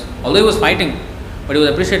Krishna is. Although he was fighting, but he was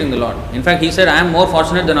appreciating the Lord. In fact, he said, I am more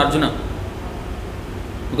fortunate than Arjuna.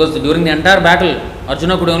 Because during the entire battle,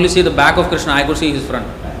 Arjuna could only see the back of Krishna, I could see his front.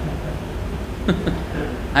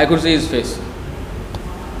 I could see his face.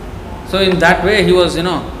 So in that way he was,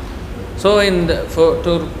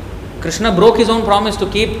 Krishna broke his own promise to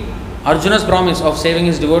keep Arjuna's promise of saving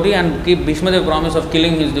his devotee and keep Bhishmadev's promise of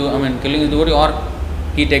killing his devotee, or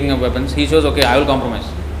he taking up weapons. He shows, okay, I will compromise.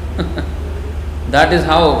 That is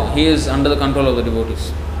how he is under the control of the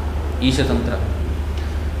devotees. Isha Tantra.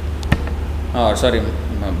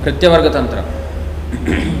 Bhrityavarga Tantra.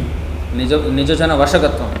 Nijajana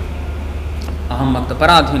Vashakatvam. Aham Bhakta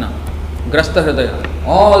Paradhina. Grasta Hridaya.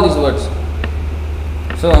 All these words.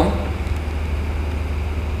 So,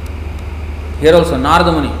 here also,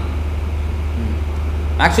 Narada Muni.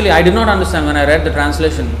 Actually, I did not understand when I read the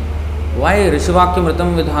translation. Why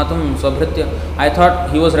Rishivakyamritam Vidhatum Swabhritya? I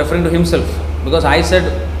thought he was referring to himself. Because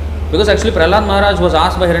actually Prahlad Maharaj was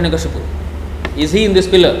asked by Hiranyakashipu, is he in this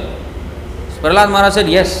pillar? So Prahlad Maharaj said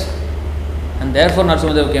yes. And therefore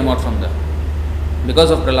Narasimhadev came out from there.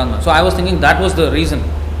 Because of Prahlad Maharaj. So I was thinking that was the reason.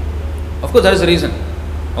 Of course, that is the reason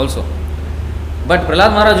also. But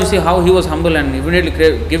Prahlad Maharaj, you see how he was humble and immediately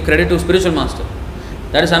give credit to spiritual master.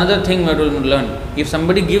 That is another thing we have to learn. If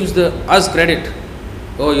somebody gives us credit,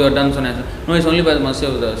 oh, you have done so nice. No, it's only by the mercy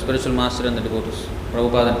of the spiritual master and the devotees,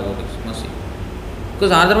 Prabhupada and devotees, mercy.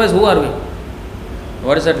 Because otherwise, who are we?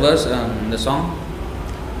 What is that verse, the song?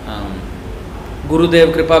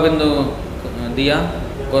 Gurudev Kripabindu Diya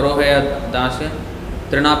Koroheya Dasya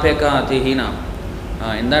Trinapeka Atihina.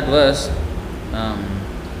 In that verse,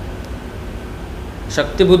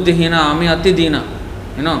 Shakti Buddhi Hina Ami Ati Dina.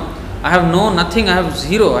 I have nothing, I have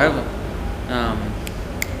zero. I have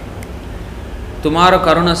Tumara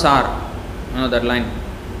Karuna Sar. That line.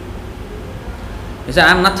 He said,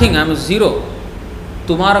 I am nothing, I am zero.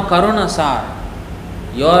 Tumara Karuna Sar.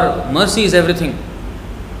 Your mercy is everything.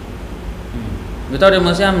 Without your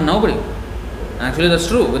mercy, I am nobody. Actually, that's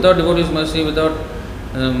true. Without devotees' mercy, without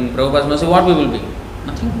Prabhupada's mercy, what we will be?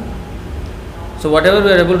 Nothing. So whatever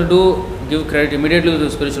we are able to do, give credit immediately to the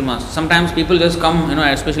spiritual master. Sometimes people just come,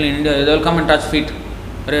 especially in India, they will come and touch feet.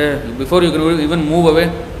 Before you can even move away,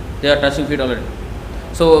 they are touching feet already.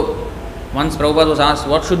 So once Prabhupada was asked,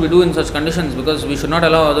 what should we do in such conditions? Because we should not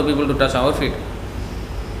allow other people to touch our feet.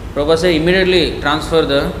 Prabhupada said, immediately transfer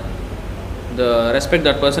the respect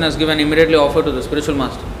that person has given, immediately offer to the spiritual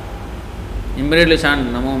master. Immediately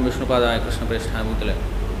chant Namo Vishnupadaya Krishna Preshthaya Bhutale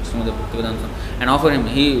and offer him.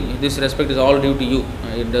 This respect is all due to you.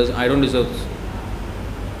 I don't deserve this.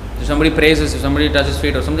 If somebody praises, if somebody touches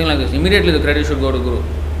feet or something like this, immediately the credit should go to Guru.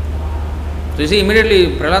 So you see,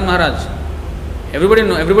 immediately Prahlad Maharaj,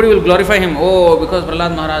 everybody will glorify him. Oh, because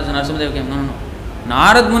Prahlad Maharaj and Narasimhadev came. No.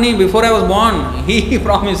 Narad Muni, before I was born, he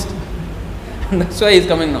promised. That's why he is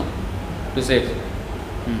coming now to save.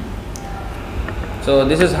 So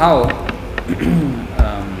this is how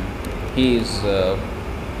he is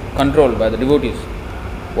controlled by the devotees.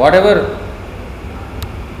 Whatever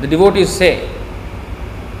the devotees say,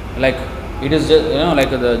 like it is just,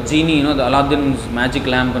 like the genie, the Aladdin's magic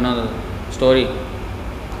lamp, the story.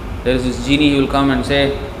 There is this genie, he will come and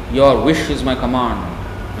say, your wish is my command.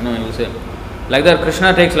 He will say. Like that,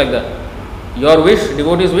 Krishna takes like that. Your wish,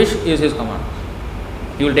 devotee's wish is his command.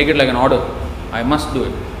 He will take it like an order. I must do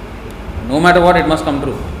it. No matter what, it must come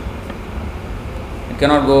true. It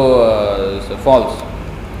cannot go false.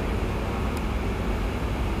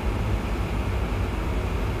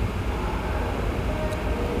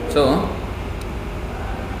 So,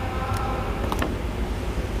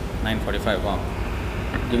 9:45, wow.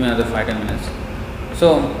 Give me another 5-10 minutes.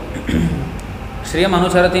 So, Shriyam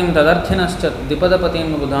Anucharatim Tadarthinascha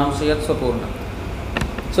Dipadapatim Budham Shriyat Swapurna.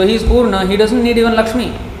 So he is Purna, he doesn't need even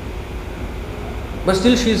Lakshmi. But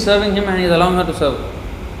still she is serving him and he is allowing her to serve.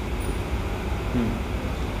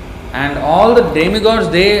 And all the demigods,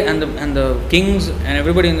 they and the kings and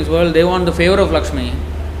everybody in this world, they want the favor of Lakshmi.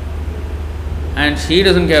 And she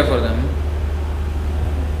doesn't care for them.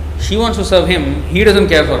 She wants to serve him, he doesn't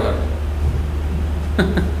care for her.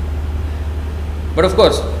 But of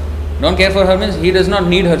course, don't care for her means he does not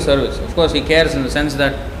need her service. Of course, he cares in the sense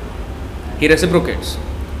that he reciprocates.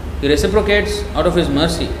 He reciprocates out of his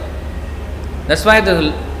mercy. That's why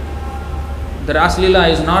the Ras Leela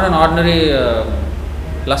is not an ordinary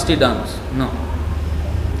lusty dance. No.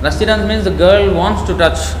 Lusty dance means the girl wants to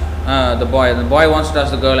touch the boy wants to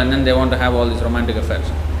touch the girl, and then they want to have all these romantic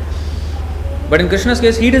affairs. But in Krishna's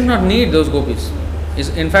case, he does not need those gopis.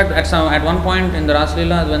 In fact, at one point in the Ras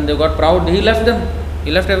Leela, when they got proud, he left them.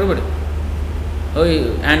 He left everybody.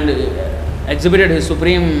 And exhibited his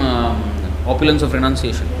supreme opulence of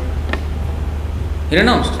renunciation. He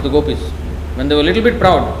renounced the gopis. When they were a little bit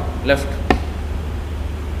proud, left.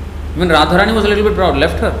 Even Radharani was a little bit proud,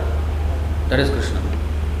 left her. That is Krishna.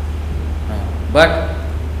 But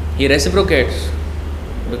he reciprocates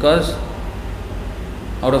because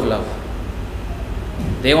out of love.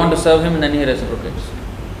 They want to serve him and then he reciprocates.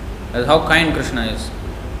 That is how kind Krishna is.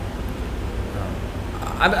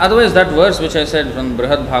 Otherwise, that verse which I said from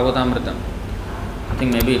Brihad Bhagavatamrita, I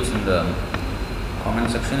think maybe it's in the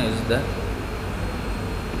comment section, is there?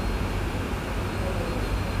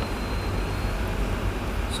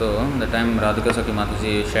 So, the time Radhika Sakhi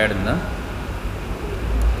Mataji shared in the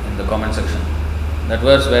comment section. That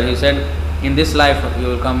verse where he said, in this life you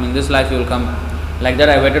will come, in this life you will come. Like that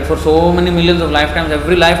I waited for so many millions of lifetimes.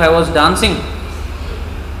 Every life I was dancing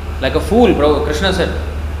like a fool, Krishna said.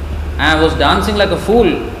 And I was dancing like a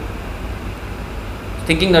fool,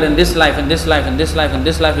 thinking that in this life, in this life, in this life, in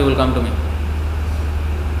this life you will come to me.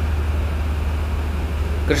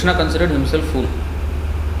 Krishna considered himself fool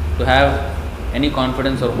to have any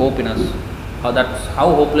confidence or hope in us. That's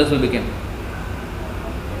how hopeless we became.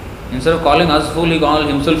 Instead of calling us fool, he called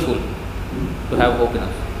himself fool to have hope in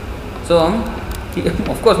us. So,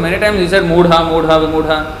 of course, many times he said Mudha, Mudha,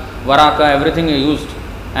 Vimudha, Varaka, everything he used,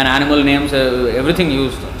 and animal names, everything he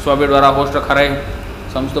used. Swabidvara, Hoshtra Kharai,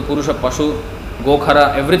 Samsta Purusha Pashu,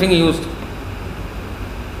 Gokhara, everything he used.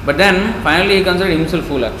 But then, finally, he considered himself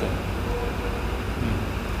fool actually.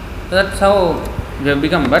 So that's how we have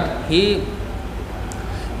become. But he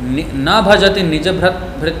na bhajati nija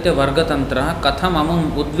bhritya vargatantra katham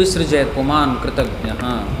amum udvisrijayat puman kritagnya.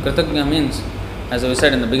 Kritagnya means, as we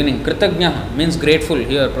said in the beginning, kritagnya means grateful.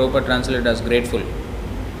 Here Prabhupada translated as grateful.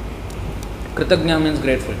 Kritagnya means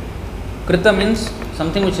grateful. Krita means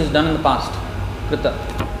something which is done in the past. Krita.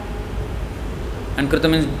 And krita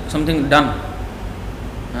means something done.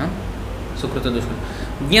 So krita dushman.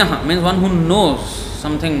 Gyaha means one who knows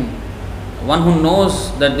something, one who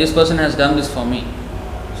knows that this person has done this for me.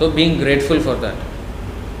 So being grateful for that.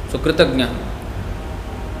 So kritagnya.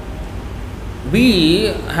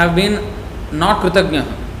 We have been not kritagnya.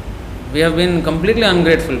 We have been completely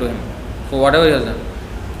ungrateful to him for whatever he has done.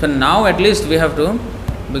 So now at least we have to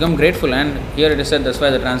become grateful, and here it is said, that's why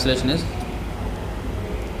the translation is,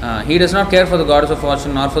 he does not care for the goddess of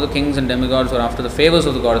fortune, nor for the kings and demigods, or after the favors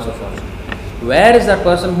of the goddess of fortune. Where is that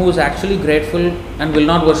person who is actually grateful and will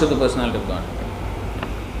not worship the personality of God?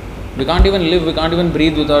 We can't even live, we can't even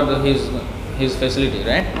breathe without his facility,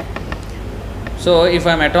 right? So if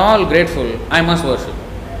I am at all grateful, I must worship.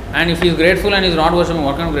 And if he is grateful and he is not worshipping,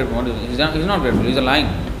 what kind of grateful? What is he? He is not grateful, he is lying.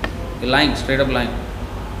 He is lying, straight up lying.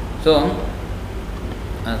 So,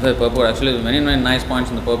 That's why purport, actually many nice points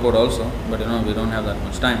in the purport also, but we don't have that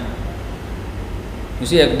much time. You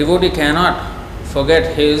see, a devotee cannot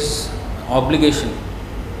forget his obligation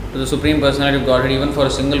to the Supreme Personality of Godhead even for a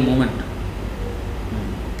single moment.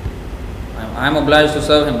 I am obliged to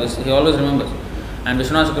serve him. This he always remembers. And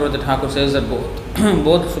Vishwanath Chakravarti Thakur says that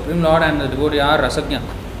both Supreme Lord and the devotee are rasagya,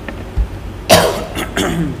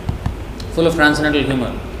 full of transcendental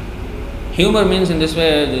humor. Humor means in this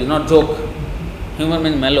way, it is not joke. Humor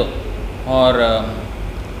means mellow or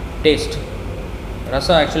taste.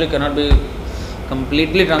 Rasa actually cannot be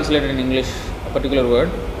completely translated in English, a particular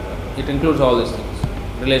word. It includes all these things.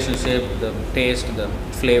 Relationship, the taste, the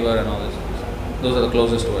flavor and all these things. Those are the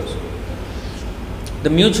closest words. The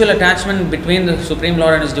mutual attachment between the Supreme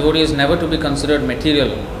Lord and his devotee is never to be considered material.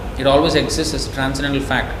 It always exists as a transcendental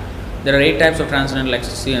fact. There are 8 types of transcendental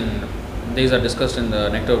ecstasy, and these are discussed in the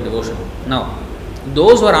Nectar of Devotion. Now,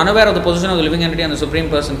 those who are unaware of the position of the living entity and the Supreme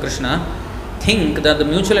Person Krishna think that the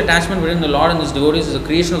mutual attachment between the Lord and his devotees is a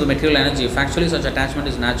creation of the material energy. If actually such attachment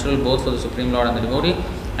is natural both for the Supreme Lord and the devotee,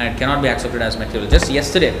 and it cannot be accepted as material. Just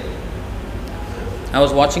yesterday, I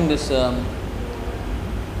was watching this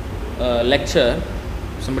lecture.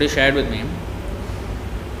 Somebody shared with me.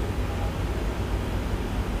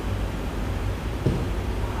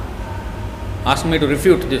 Asked me to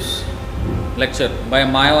refute this lecture by a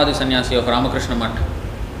Mayavadi sannyasi of Ramakrishna Math.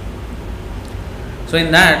 So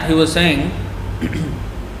in that he was saying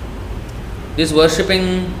this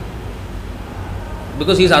worshipping,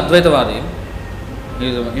 because he is Advaitavadi, he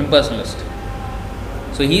is an impersonalist.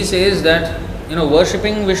 So he says that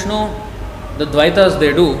worshipping Vishnu, the Dvaitas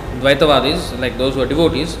they do, Dvaitavadis, like those who are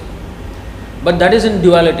devotees, but that is in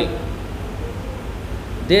duality.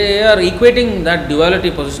 They are equating that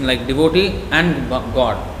duality position, like devotee and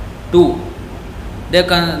God, two. They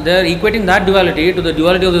are equating that duality to the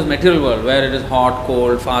duality of this material world, where it is hot,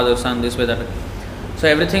 cold, father, son, this way, that way. So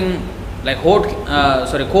everything, like cold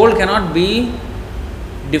cannot be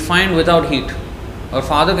defined without heat, or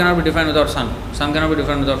father cannot be defined without son cannot be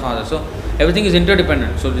defined without father. So everything is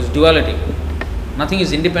interdependent. So this duality, nothing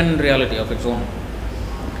is independent reality of its own.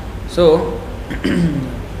 So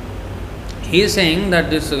he is saying that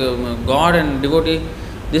this God and devotee,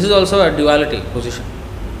 this is also a duality position.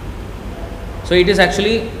 So it is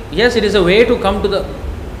actually, yes, it is a way to come to the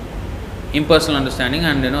impersonal understanding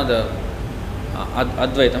and the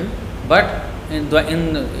Advaitam, but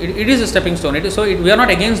it is a stepping stone. We are not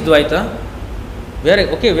against Dvaita. We are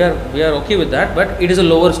okay with that, but it is a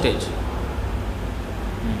lower stage.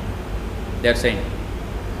 They are saying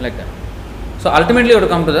like that. So ultimately you have to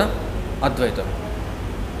come to the Advaita.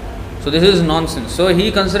 So this is nonsense. So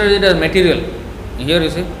he considers it as material. Here you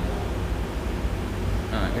see,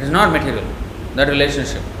 it is not material, that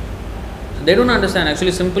relationship. So they don't understand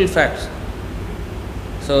actually simple facts.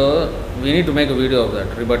 So we need to make a video of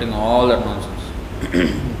that, rebutting all that nonsense.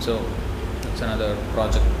 So that's another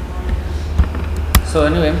project. So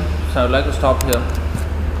anyway, I would like to stop here.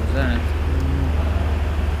 Is there any?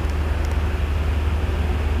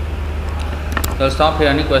 So I'll stop here.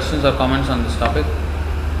 Any questions or comments on this topic?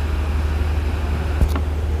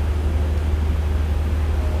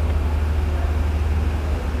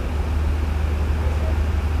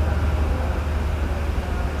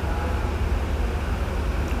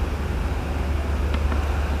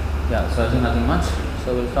 Yeah, so I think nothing much.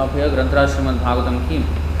 So we'll stop here. Grantaraj Srimad Bhagavatam ki,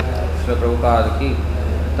 Srila Prabhupada ki,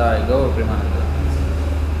 Jai Gaur Premanand.